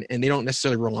and they don't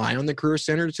necessarily rely on the career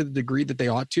center to the degree that they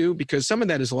ought to, because some of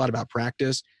that is a lot about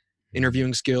practice,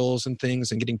 interviewing skills and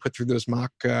things, and getting put through those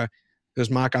mock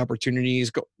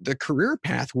opportunities, the career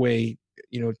pathway,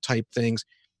 type things.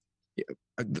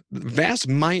 The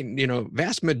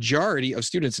vast majority of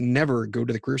students never go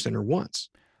to the career center once.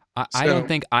 I don't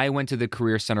think I went to the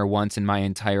Career Center once in my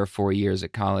entire 4 years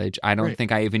at college. I don't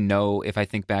think I even know, if I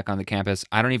think back on the campus,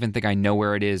 I don't even think I know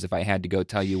where it is if I had to go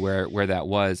tell you where that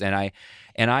was. And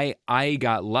I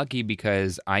got lucky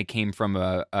because I came from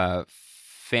a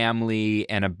family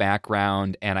and a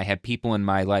background, and I had people in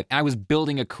my life. I was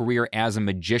building a career as a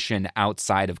magician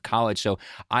outside of college. So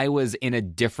I was in a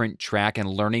different track and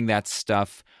learning that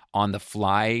stuff on the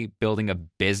fly, building a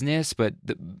business, but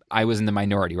I was in the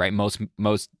minority, right?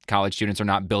 Most college students are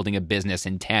not building a business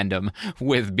in tandem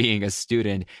with being a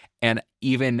student. And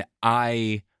even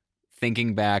I,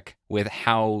 thinking back with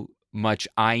how much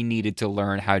I needed to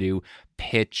learn how to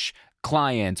pitch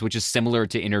clients, which is similar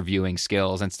to interviewing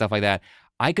skills and stuff like that,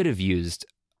 I could have used,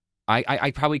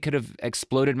 I probably could have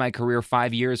exploded my career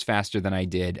 5 years faster than I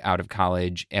did out of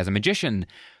college as a magician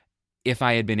if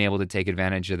I had been able to take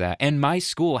advantage of that. And my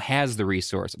school has the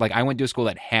resource. Like, I went to a school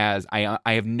that has, I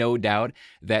have no doubt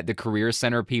that the Career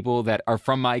Center people that are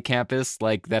from my campus,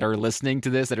 like that are listening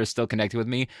to this, that are still connected with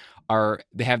me,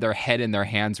 they have their head in their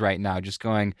hands right now, just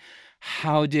going,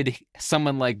 how did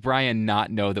someone like Brian not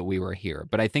know that we were here?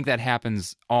 But I think that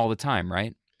happens all the time,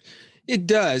 right? It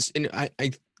does. And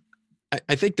I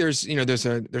think there's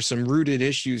some rooted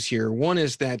issues here. One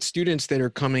is that students that are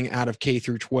coming out of K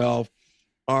through 12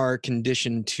 are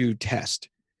conditioned to test.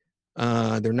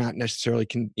 They're not necessarily,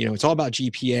 it's all about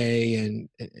GPA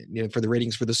and for the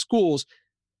ratings for the schools.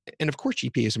 And of course,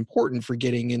 GPA is important for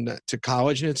getting into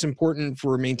college, and it's important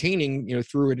for maintaining,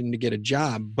 through it and to get a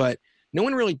job. But no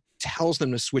one really tells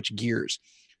them to switch gears.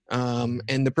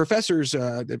 And the professors,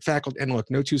 the faculty, and look,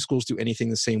 no two schools do anything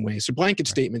the same way. So blanket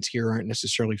statements here aren't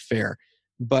necessarily fair.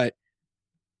 But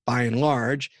by and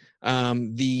large,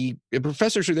 the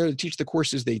professors are there to teach the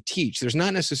courses they teach. There's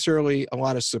not necessarily a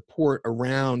lot of support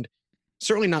around,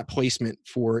 certainly not placement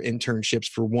for internships,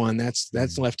 for one.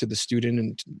 That's left to the student.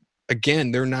 And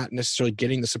again, they're not necessarily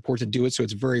getting the support to do it, so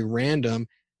it's very random.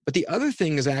 But the other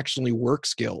thing is actually work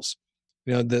skills.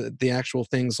 The actual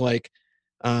things like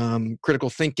critical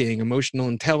thinking, emotional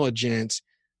intelligence,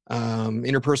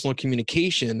 interpersonal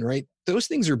communication, right? Those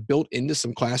things are built into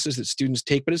some classes that students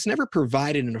take, but it's never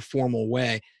provided in a formal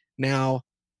way. Now,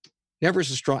 never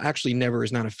is never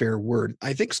is not a fair word.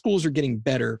 I think schools are getting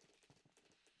better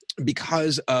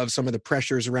because of some of the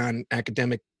pressures around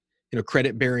academic,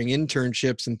 credit-bearing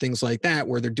internships and things like that,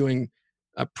 where they're doing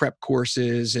prep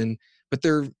courses, but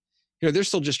they're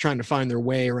still just trying to find their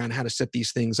way around how to set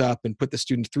these things up and put the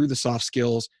students through the soft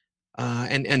skills.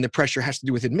 And the pressure has to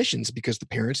do with admissions, because the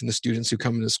parents and the students who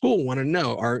come into school want to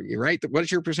know, what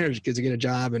is your percentage of kids to get a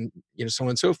job, and so on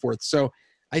and so forth. So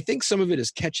I think some of it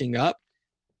is catching up,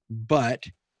 but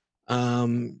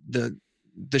the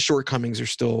shortcomings are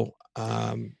still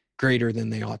greater than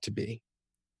they ought to be.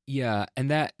 Yeah, and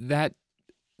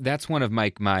that's one of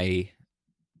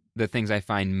the things I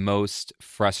find most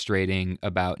frustrating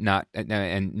about not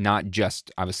just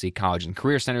obviously college and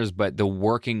career centers, but the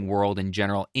working world in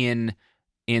general in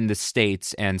the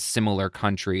States and similar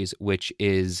countries, which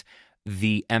is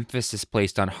the emphasis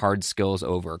placed on hard skills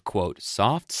over, quote,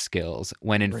 soft skills,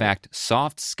 when in fact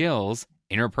soft skills,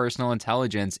 interpersonal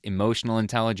intelligence, emotional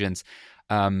intelligence,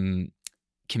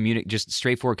 just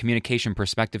straightforward communication,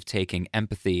 perspective taking,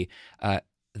 empathy,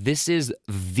 this is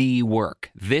the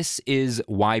work. This is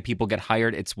why people get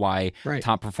hired. It's why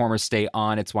top performers stay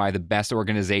on. It's why the best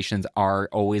organizations are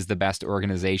always the best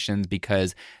organizations,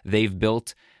 because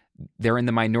they're in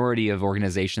the minority of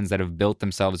organizations that have built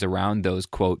themselves around those,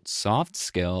 quote, soft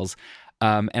skills.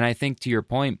 And I think, to your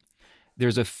point,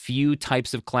 there's a few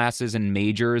types of classes and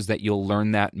majors that you'll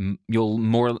learn that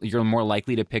you're more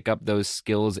likely to pick up those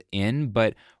skills in,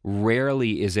 but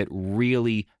rarely is it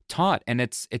really taught. And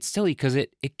it's silly because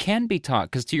it can be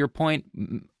taught, because to your point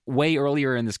way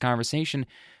earlier in this conversation,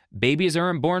 babies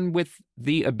aren't born with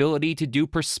the ability to do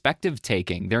perspective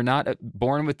taking. They're not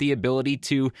born with the ability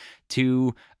to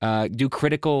do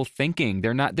critical thinking.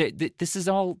 They're not. This is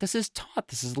taught.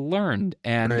 This is learned.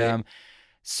 And Right.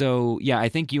 so yeah, I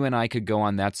think you and I could go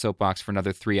on that soapbox for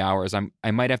another 3 hours.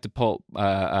 I might have to put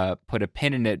a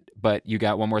pin in it, but you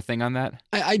got one more thing on that?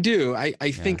 I do. I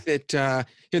Yeah. think that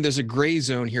there's a gray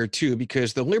zone here too,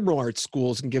 because the liberal arts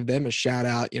schools, can give them a shout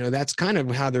out. That's kind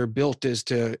of how they're built, is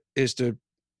to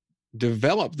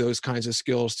develop those kinds of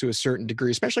skills to a certain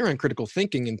degree, especially around critical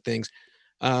thinking and things.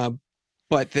 Uh,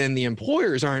 but then the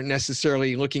employers aren't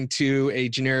necessarily looking to a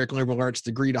generic liberal arts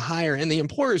degree to hire, and the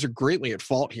employers are greatly at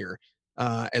fault here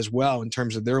as well in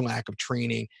terms of their lack of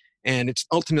training. And it's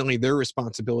ultimately their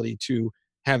responsibility to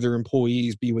have their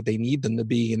employees be what they need them to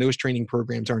be, and those training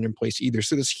programs aren't in place either.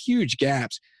 So there's huge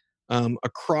gaps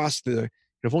across the.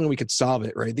 If only we could solve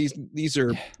it, right? These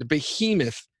are the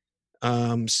behemoth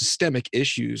systemic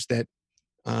issues that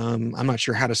I'm not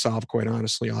sure how to solve, quite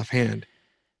honestly, offhand.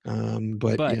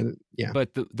 But But yeah. but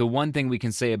the one thing we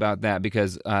can say about that,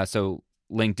 because so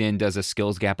LinkedIn does a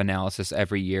skills gap analysis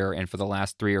every year, and for the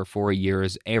last 3 or 4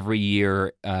 years, every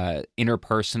year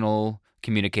interpersonal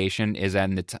communication is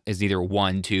is either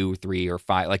 1, 2, 3, or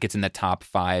 5. Like, it's in the top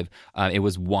 5. It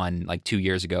was 1 like 2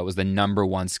 years ago. It was the number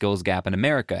 1 skills gap in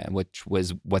America, and which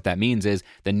was what that means is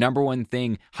the number 1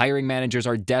 thing hiring managers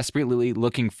are desperately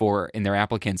looking for in their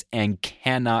applicants and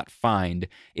cannot find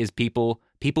is people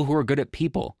who are good at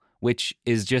people, which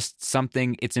is just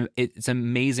something. It's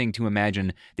amazing to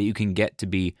imagine that you can get to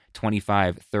be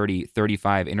 25, 30,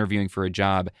 35 interviewing for a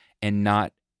job and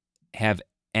not have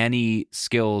any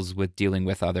skills with dealing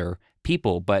with other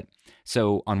people. But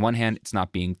so on one hand, it's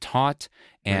not being taught.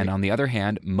 And Right. on the other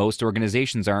hand, most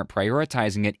organizations aren't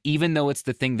prioritizing it, even though it's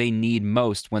the thing they need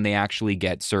most when they actually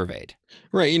get surveyed.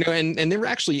 Right. And there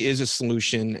actually is a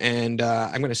solution. And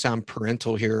I'm going to sound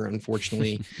parental here,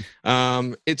 unfortunately.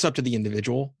 It's up to the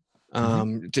individual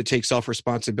Mhm. to take self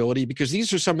responsibility, because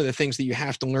these are some of the things that you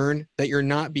have to learn that you're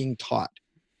not being taught.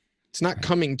 It's not Right.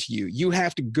 coming to you. You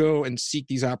have to go and seek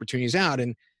these opportunities out.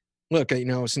 And look,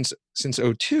 since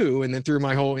 '02, and then through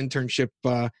my whole internship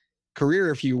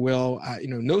career, if you will,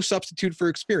 no substitute for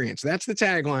experience. That's the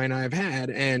tagline I've had,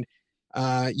 and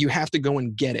you have to go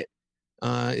and get it.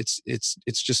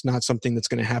 It's just not something that's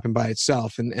going to happen by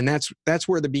itself, and that's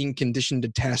where the being conditioned to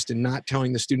test and not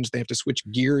telling the students they have to switch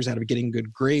gears out of getting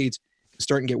good grades,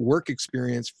 start and get work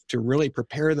experience to really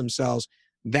prepare themselves.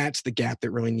 That's the gap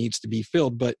that really needs to be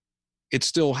filled, but it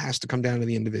still has to come down to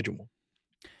the individual.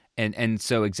 And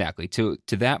so exactly to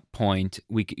that point,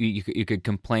 you could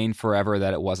complain forever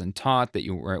that it wasn't taught, that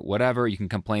you were whatever. You can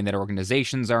complain that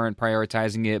organizations aren't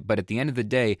prioritizing it, but at the end of the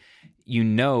day,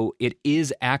 it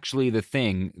is actually the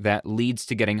thing that leads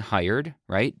to getting hired,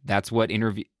 right? That's what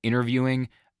interviewing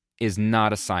is.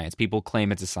 Not a science. People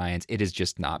claim it's a science. It is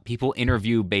just not. People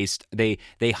interview they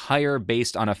hire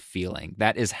based on a feeling.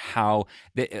 That is how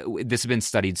this has been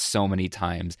studied so many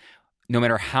times. No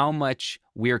matter how much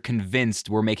we're convinced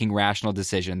we're making rational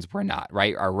decisions, we're not,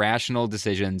 right? Our rational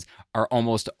decisions are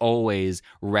almost always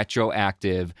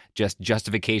retroactive, just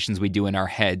justifications we do in our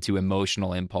head to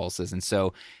emotional impulses. And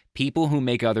so people who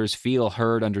make others feel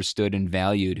heard, understood, and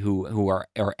valued, who are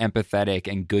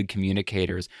empathetic and good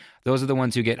communicators, those are the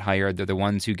ones who get hired. They're the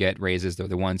ones who get raises. They're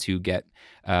the ones who get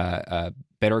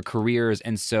better careers.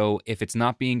 And so if it's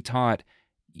not being taught,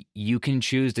 you can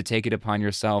choose to take it upon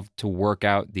yourself to work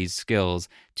out these skills,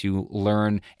 to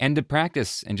learn and to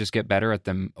practice and just get better at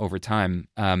them over time.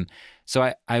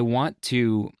 So I want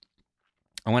to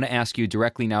ask you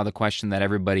directly now the question that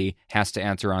everybody has to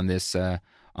answer on this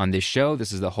show.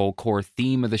 This is the whole core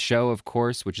theme of the show, of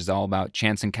course, which is all about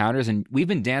chance encounters. And we've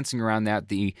been dancing around that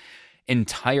the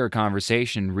entire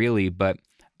conversation, really. But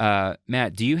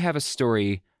Matt, do you have a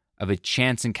story of a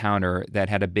chance encounter that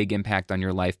had a big impact on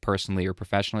your life personally or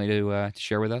professionally to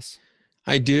share with us?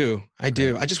 I do.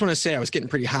 Great. I just want to say I was getting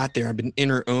pretty hot there. I've been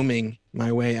inner ohming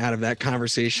my way out of that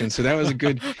conversation. So that was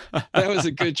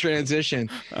a good transition.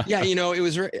 Yeah. It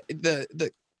was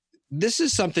this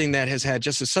is something that has had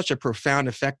just such a profound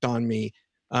effect on me.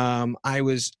 I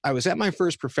was at my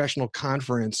first professional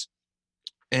conference,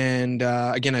 and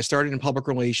again, I started in public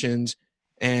relations.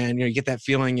 And you get that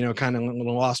feeling, kind of a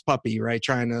little lost puppy, right?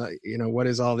 Trying to, what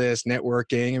is all this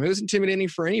networking? I mean, it was intimidating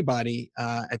for anybody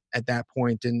at that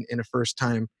point in a first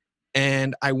time.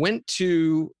 And I went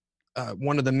to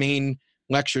one of the main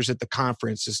lectures at the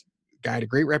conference. This guy had a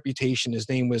great reputation. His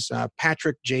name was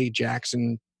Patrick J.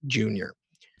 Jackson Jr.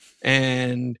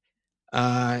 And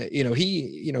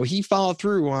he followed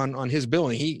through on his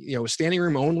billing. He, was standing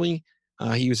room only.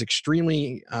 He was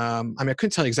extremely, I mean, I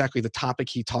couldn't tell you exactly the topic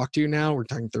he talked to now. We're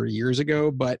talking 30 years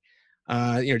ago, but,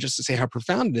 just to say how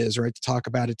profound it is, right, to talk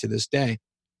about it to this day.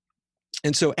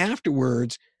 And so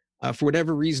afterwards, for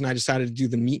whatever reason, I decided to do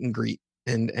the meet and greet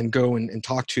and go and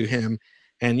talk to him.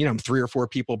 And, 3 or 4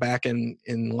 people back in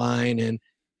line.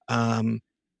 And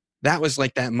that was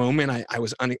like that moment I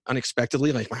was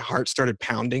unexpectedly, like my heart started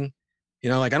pounding.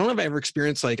 Like I don't know if I ever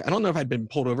experienced, like, I don't know if I'd been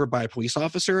pulled over by a police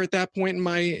officer at that point in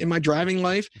my driving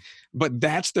life, but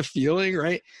that's the feeling,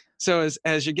 right? So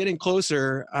as you're getting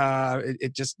closer,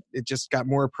 it just got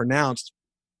more pronounced.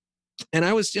 And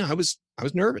I was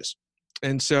nervous.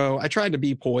 And so I tried to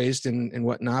be poised and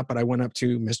whatnot, but I went up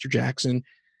to Mr. Jackson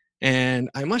and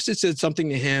I must have said something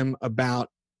to him about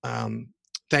um,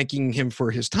 thanking him for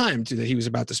his time that he was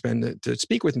about to spend to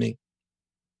speak with me.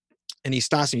 And he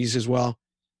stops me. He says, "Well,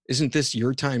 isn't this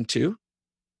your time too?"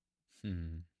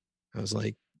 Hmm. I was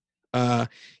like,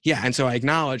 yeah. And so I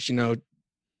acknowledged,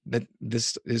 that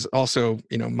this is also,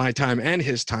 my time and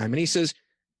his time. And he says,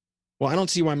 "Well, I don't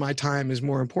see why my time is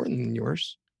more important than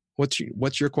yours. What's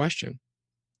your question?"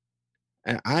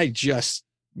 And I just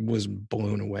was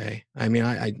blown away. I mean,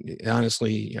 I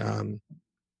honestly,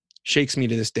 shakes me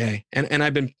to this day. And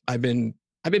I've been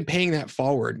paying that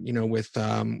forward, with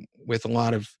a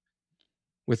lot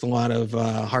of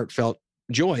heartfelt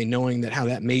joy, knowing that how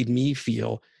that made me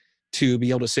feel to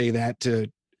be able to say that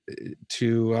to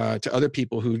other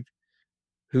people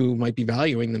who might be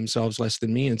valuing themselves less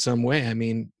than me in some way. I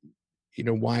mean,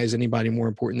 why is anybody more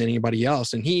important than anybody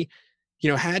else? And he,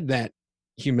 had that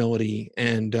humility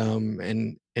and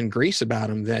grace about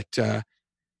him that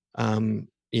um,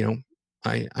 you know,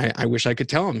 I wish I could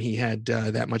tell him he had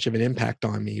that much of an impact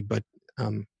on me, but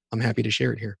I'm happy to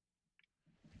share it here.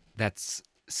 That's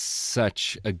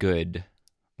such a good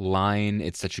line.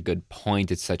 It's such a good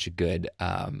point. It's such a good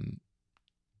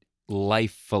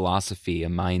life philosophy, a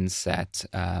mindset.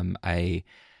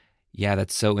 Yeah,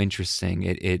 that's so interesting.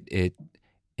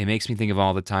 It makes me think of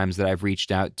all the times that I've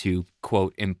reached out to,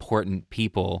 quote, important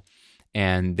people,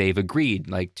 and they've agreed,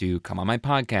 like, to come on my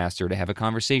podcast or to have a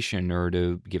conversation or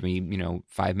to give me,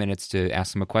 5 minutes to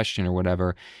ask them a question or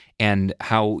whatever. And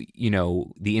how,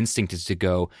 the instinct is to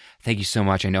go, "Thank you so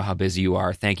much. I know how busy you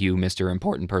are. Thank you, Mr.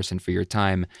 Important Person, for your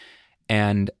time."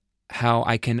 And how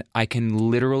I can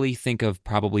literally think of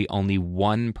probably only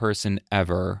one person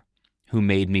ever who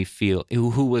made me feel,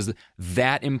 who was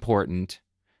that important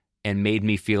and made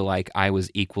me feel like I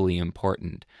was equally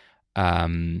important.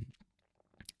 And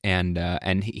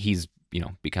he's,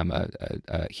 become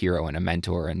a hero and a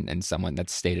mentor and someone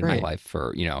that's stayed in my Right. life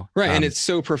for, Right. And it's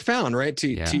so profound, right? To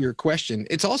Yeah. your question.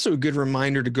 It's also a good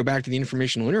reminder to go back to the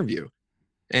informational interview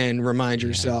and remind Yeah.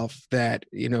 yourself that,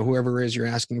 whoever it is you're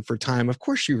asking for time, of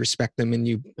course you respect them and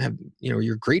you have,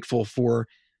 you're grateful for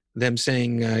them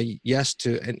saying yes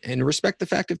to, and respect the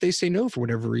fact if they say no for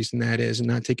whatever reason that is and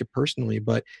not take it personally.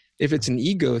 But if it's an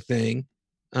ego thing,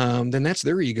 then that's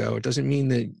their ego. It doesn't mean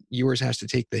that yours has to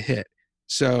take the hit.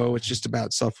 So it's just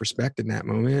about self-respect in that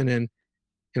moment. And,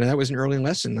 that was an early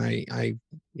lesson I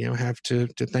have to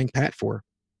thank Pat for.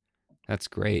 That's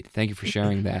great. Thank you for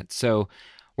sharing that. So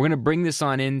we're going to bring this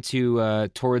on into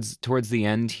towards the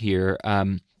end here.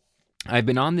 I've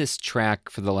been on this track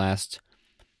for the last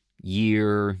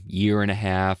year and a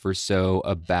half or so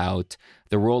about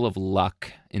the role of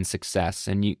luck in success.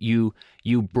 And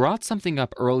you brought something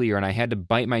up earlier, and I had to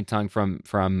bite my tongue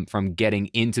from getting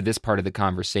into this part of the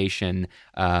conversation.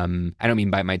 I don't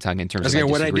mean bite my tongue in terms of I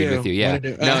disagree with you. Yeah,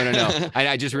 no.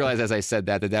 I just realized as I said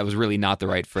that was really not the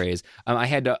right phrase. I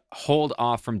had to hold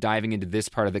off from diving into this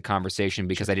part of the conversation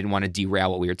because I didn't want to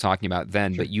derail what we were talking about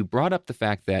then. Sure. But you brought up the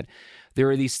fact that there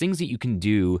are these things that you can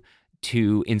do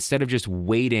to, instead of just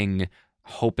waiting,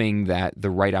 hoping that the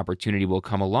right opportunity will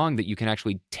come along, that you can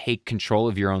actually take control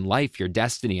of your own life, your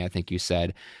destiny, I think you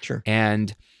said. Sure.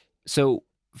 And so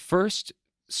first,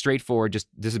 straightforward, just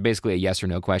this is basically a yes or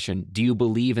no question. Do you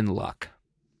believe in luck?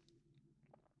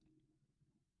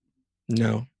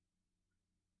 No.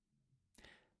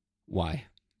 Why?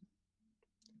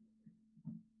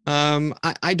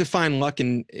 I define luck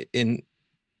in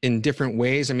different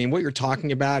ways. I mean, what you're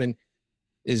talking about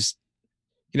is,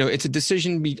 it's a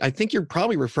decision. I think you're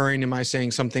probably referring to my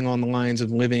saying something on the lines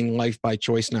of living life by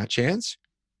choice, not chance,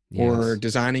 or Yes.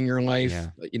 designing your life,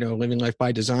 Yeah. Living life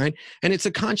by design. And it's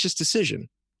a conscious decision.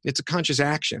 It's a conscious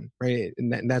action, right?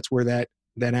 And that's where that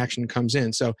action comes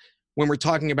in. So when we're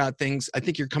talking about things, I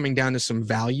think you're coming down to some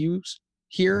values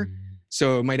here.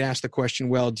 So it might ask the question,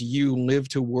 well, do you live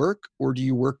to work or do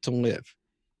you work to live?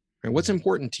 Right? What's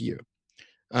important to you?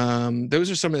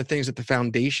 Those are some of the things at the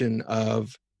foundation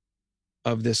of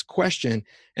this question.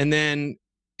 And then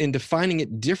in defining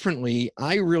it differently,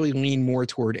 I really lean more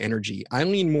toward energy. I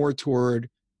lean more toward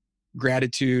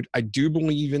gratitude. I do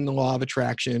believe in the law of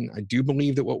attraction. I do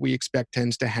believe that what we expect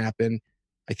tends to happen.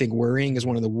 I think worrying is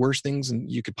one of the worst things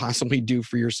you could possibly do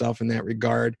for yourself in that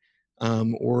regard,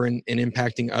 or in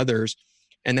impacting others.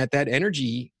 And that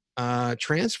energy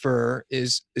transfer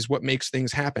is what makes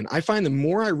things happen. I find the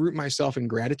more I root myself in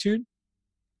gratitude,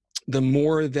 the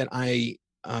more that I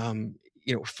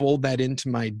fold that into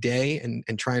my day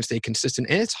and try and stay consistent.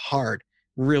 And it's hard,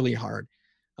 really hard,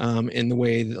 in the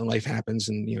way that life happens,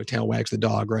 and tail wags the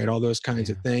dog, right? All those kinds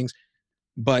of things.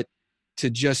 But to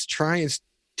just try and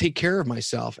take care of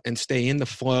myself and stay in the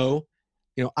flow,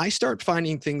 I start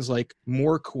finding things like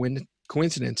more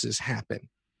coincidences happen,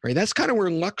 right? That's kind of where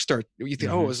luck starts. You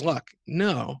think, oh, it's luck.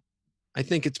 No, I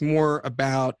think it's more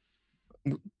about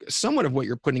somewhat of what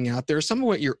you're putting out there, some of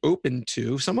what you're open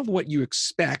to, some of what you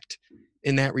expect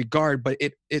in that regard, but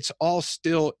it's all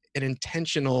still an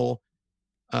intentional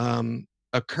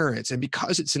occurrence. And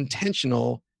because it's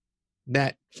intentional,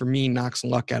 that for me knocks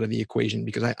luck out of the equation,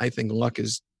 because I think luck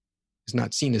is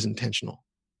not seen as intentional.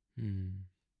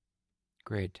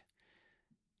 Great.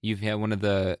 You're one of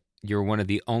the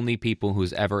only people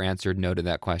who's ever answered no to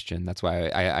that question. That's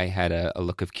why I had a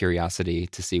look of curiosity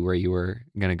to see where you were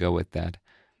going to go with that.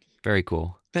 Very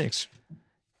cool. Thanks.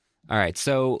 All right.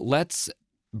 So let's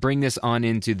bring this on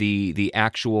into the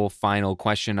actual final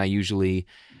question I usually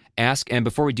ask. And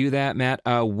before we do that, Matt,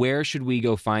 where should we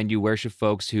go find you? Where should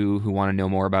folks who want to know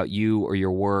more about you or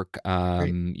your work,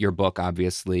 your book,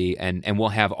 obviously, and we'll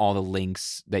have all the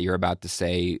links that you're about to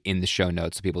say in the show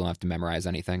notes so people don't have to memorize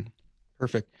anything.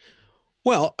 Perfect.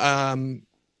 Well,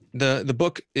 the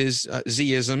book is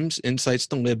Z-isms, Insights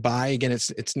to Live By. Again,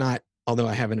 it's not, although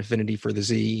I have an affinity for the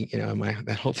Z,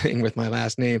 that whole thing with my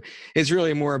last name, it's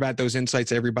really more about those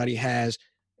insights everybody has.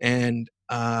 And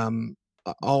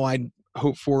all I'd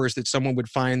hope for is that someone would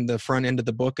find the front end of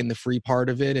the book and the free part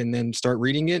of it, and then start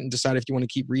reading it and decide if you want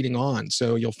to keep reading on.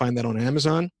 So you'll find that on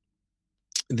Amazon.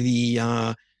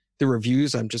 The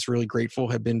reviews, I'm just really grateful,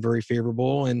 have been very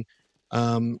favorable. And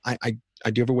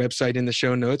I do have a website in the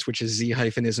show notes, which is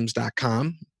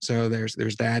z-isms.com. So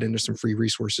there's that, and there's some free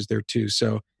resources there too.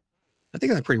 So I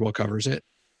think that pretty well covers it.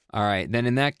 All right. Then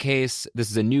in that case,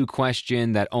 this is a new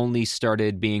question that only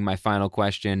started being my final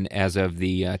question as of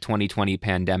the 2020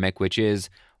 pandemic, which is,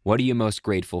 what are you most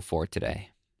grateful for today?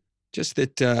 Just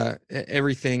that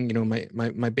everything,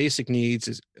 my basic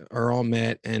needs are all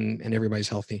met, and everybody's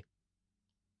healthy.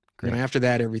 Great. And after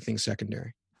that, everything's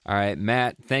secondary. All right,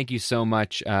 Matt, thank you so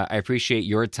much. I appreciate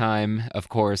your time, of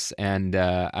course, and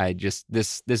this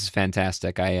is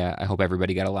fantastic. I hope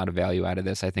everybody got a lot of value out of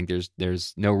this. I think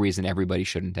there's no reason everybody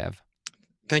shouldn't have.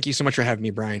 Thank you so much for having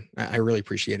me, Brian. I really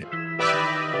appreciate it.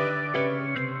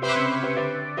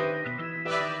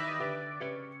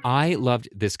 I loved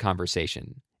this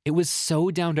conversation. It was so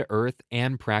down to earth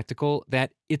and practical that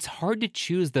it's hard to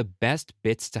choose the best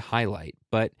bits to highlight,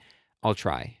 but I'll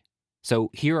try.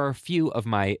 So here are a few of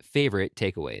my favorite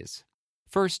takeaways.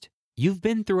 First, you've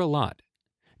been through a lot.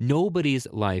 Nobody's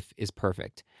life is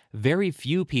perfect. Very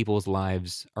few people's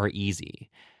lives are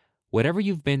easy. Whatever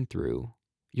you've been through,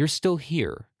 you're still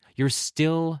here. You're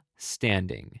still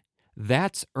standing.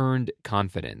 That's earned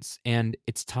confidence, and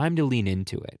it's time to lean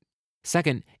into it.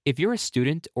 Second, if you're a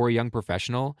student or a young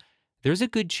professional, there's a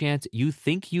good chance you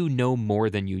think you know more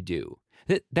than you do.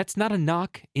 That's not a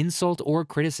knock, insult, or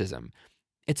criticism.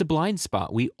 It's a blind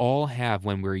spot we all have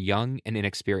when we're young and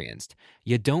inexperienced.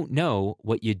 You don't know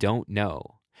what you don't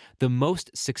know. The most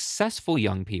successful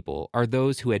young people are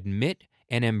those who admit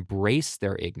and embrace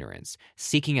their ignorance,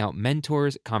 seeking out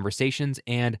mentors, conversations,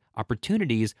 and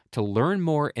opportunities to learn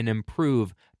more and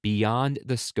improve beyond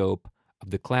the scope of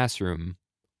the classroom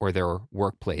or their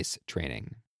workplace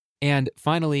training. And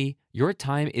finally, your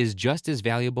time is just as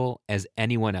valuable as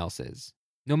anyone else's.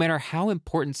 No matter how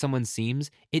important someone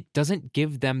seems, it doesn't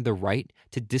give them the right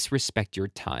to disrespect your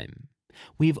time.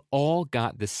 We've all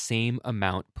got the same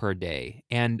amount per day,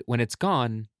 and when it's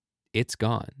gone, it's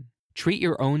gone. Treat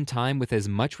your own time with as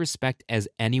much respect as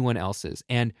anyone else's,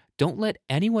 and don't let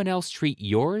anyone else treat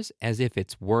yours as if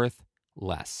it's worth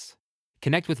less.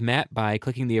 Connect with Matt by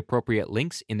clicking the appropriate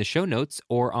links in the show notes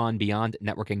or on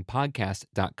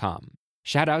beyondnetworkingpodcast.com.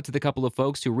 Shout out to the couple of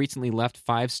folks who recently left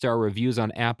 5-star reviews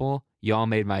on Apple. Y'all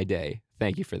made my day.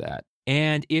 Thank you for that.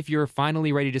 And if you're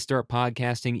finally ready to start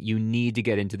podcasting, you need to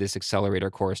get into this accelerator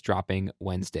course dropping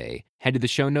Wednesday. Head to the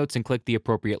show notes and click the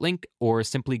appropriate link, or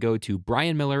simply go to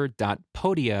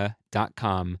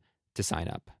brianmiller.podia.com to sign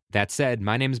up. That said,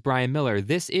 my name is Brian Miller.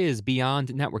 This is Beyond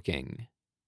Networking.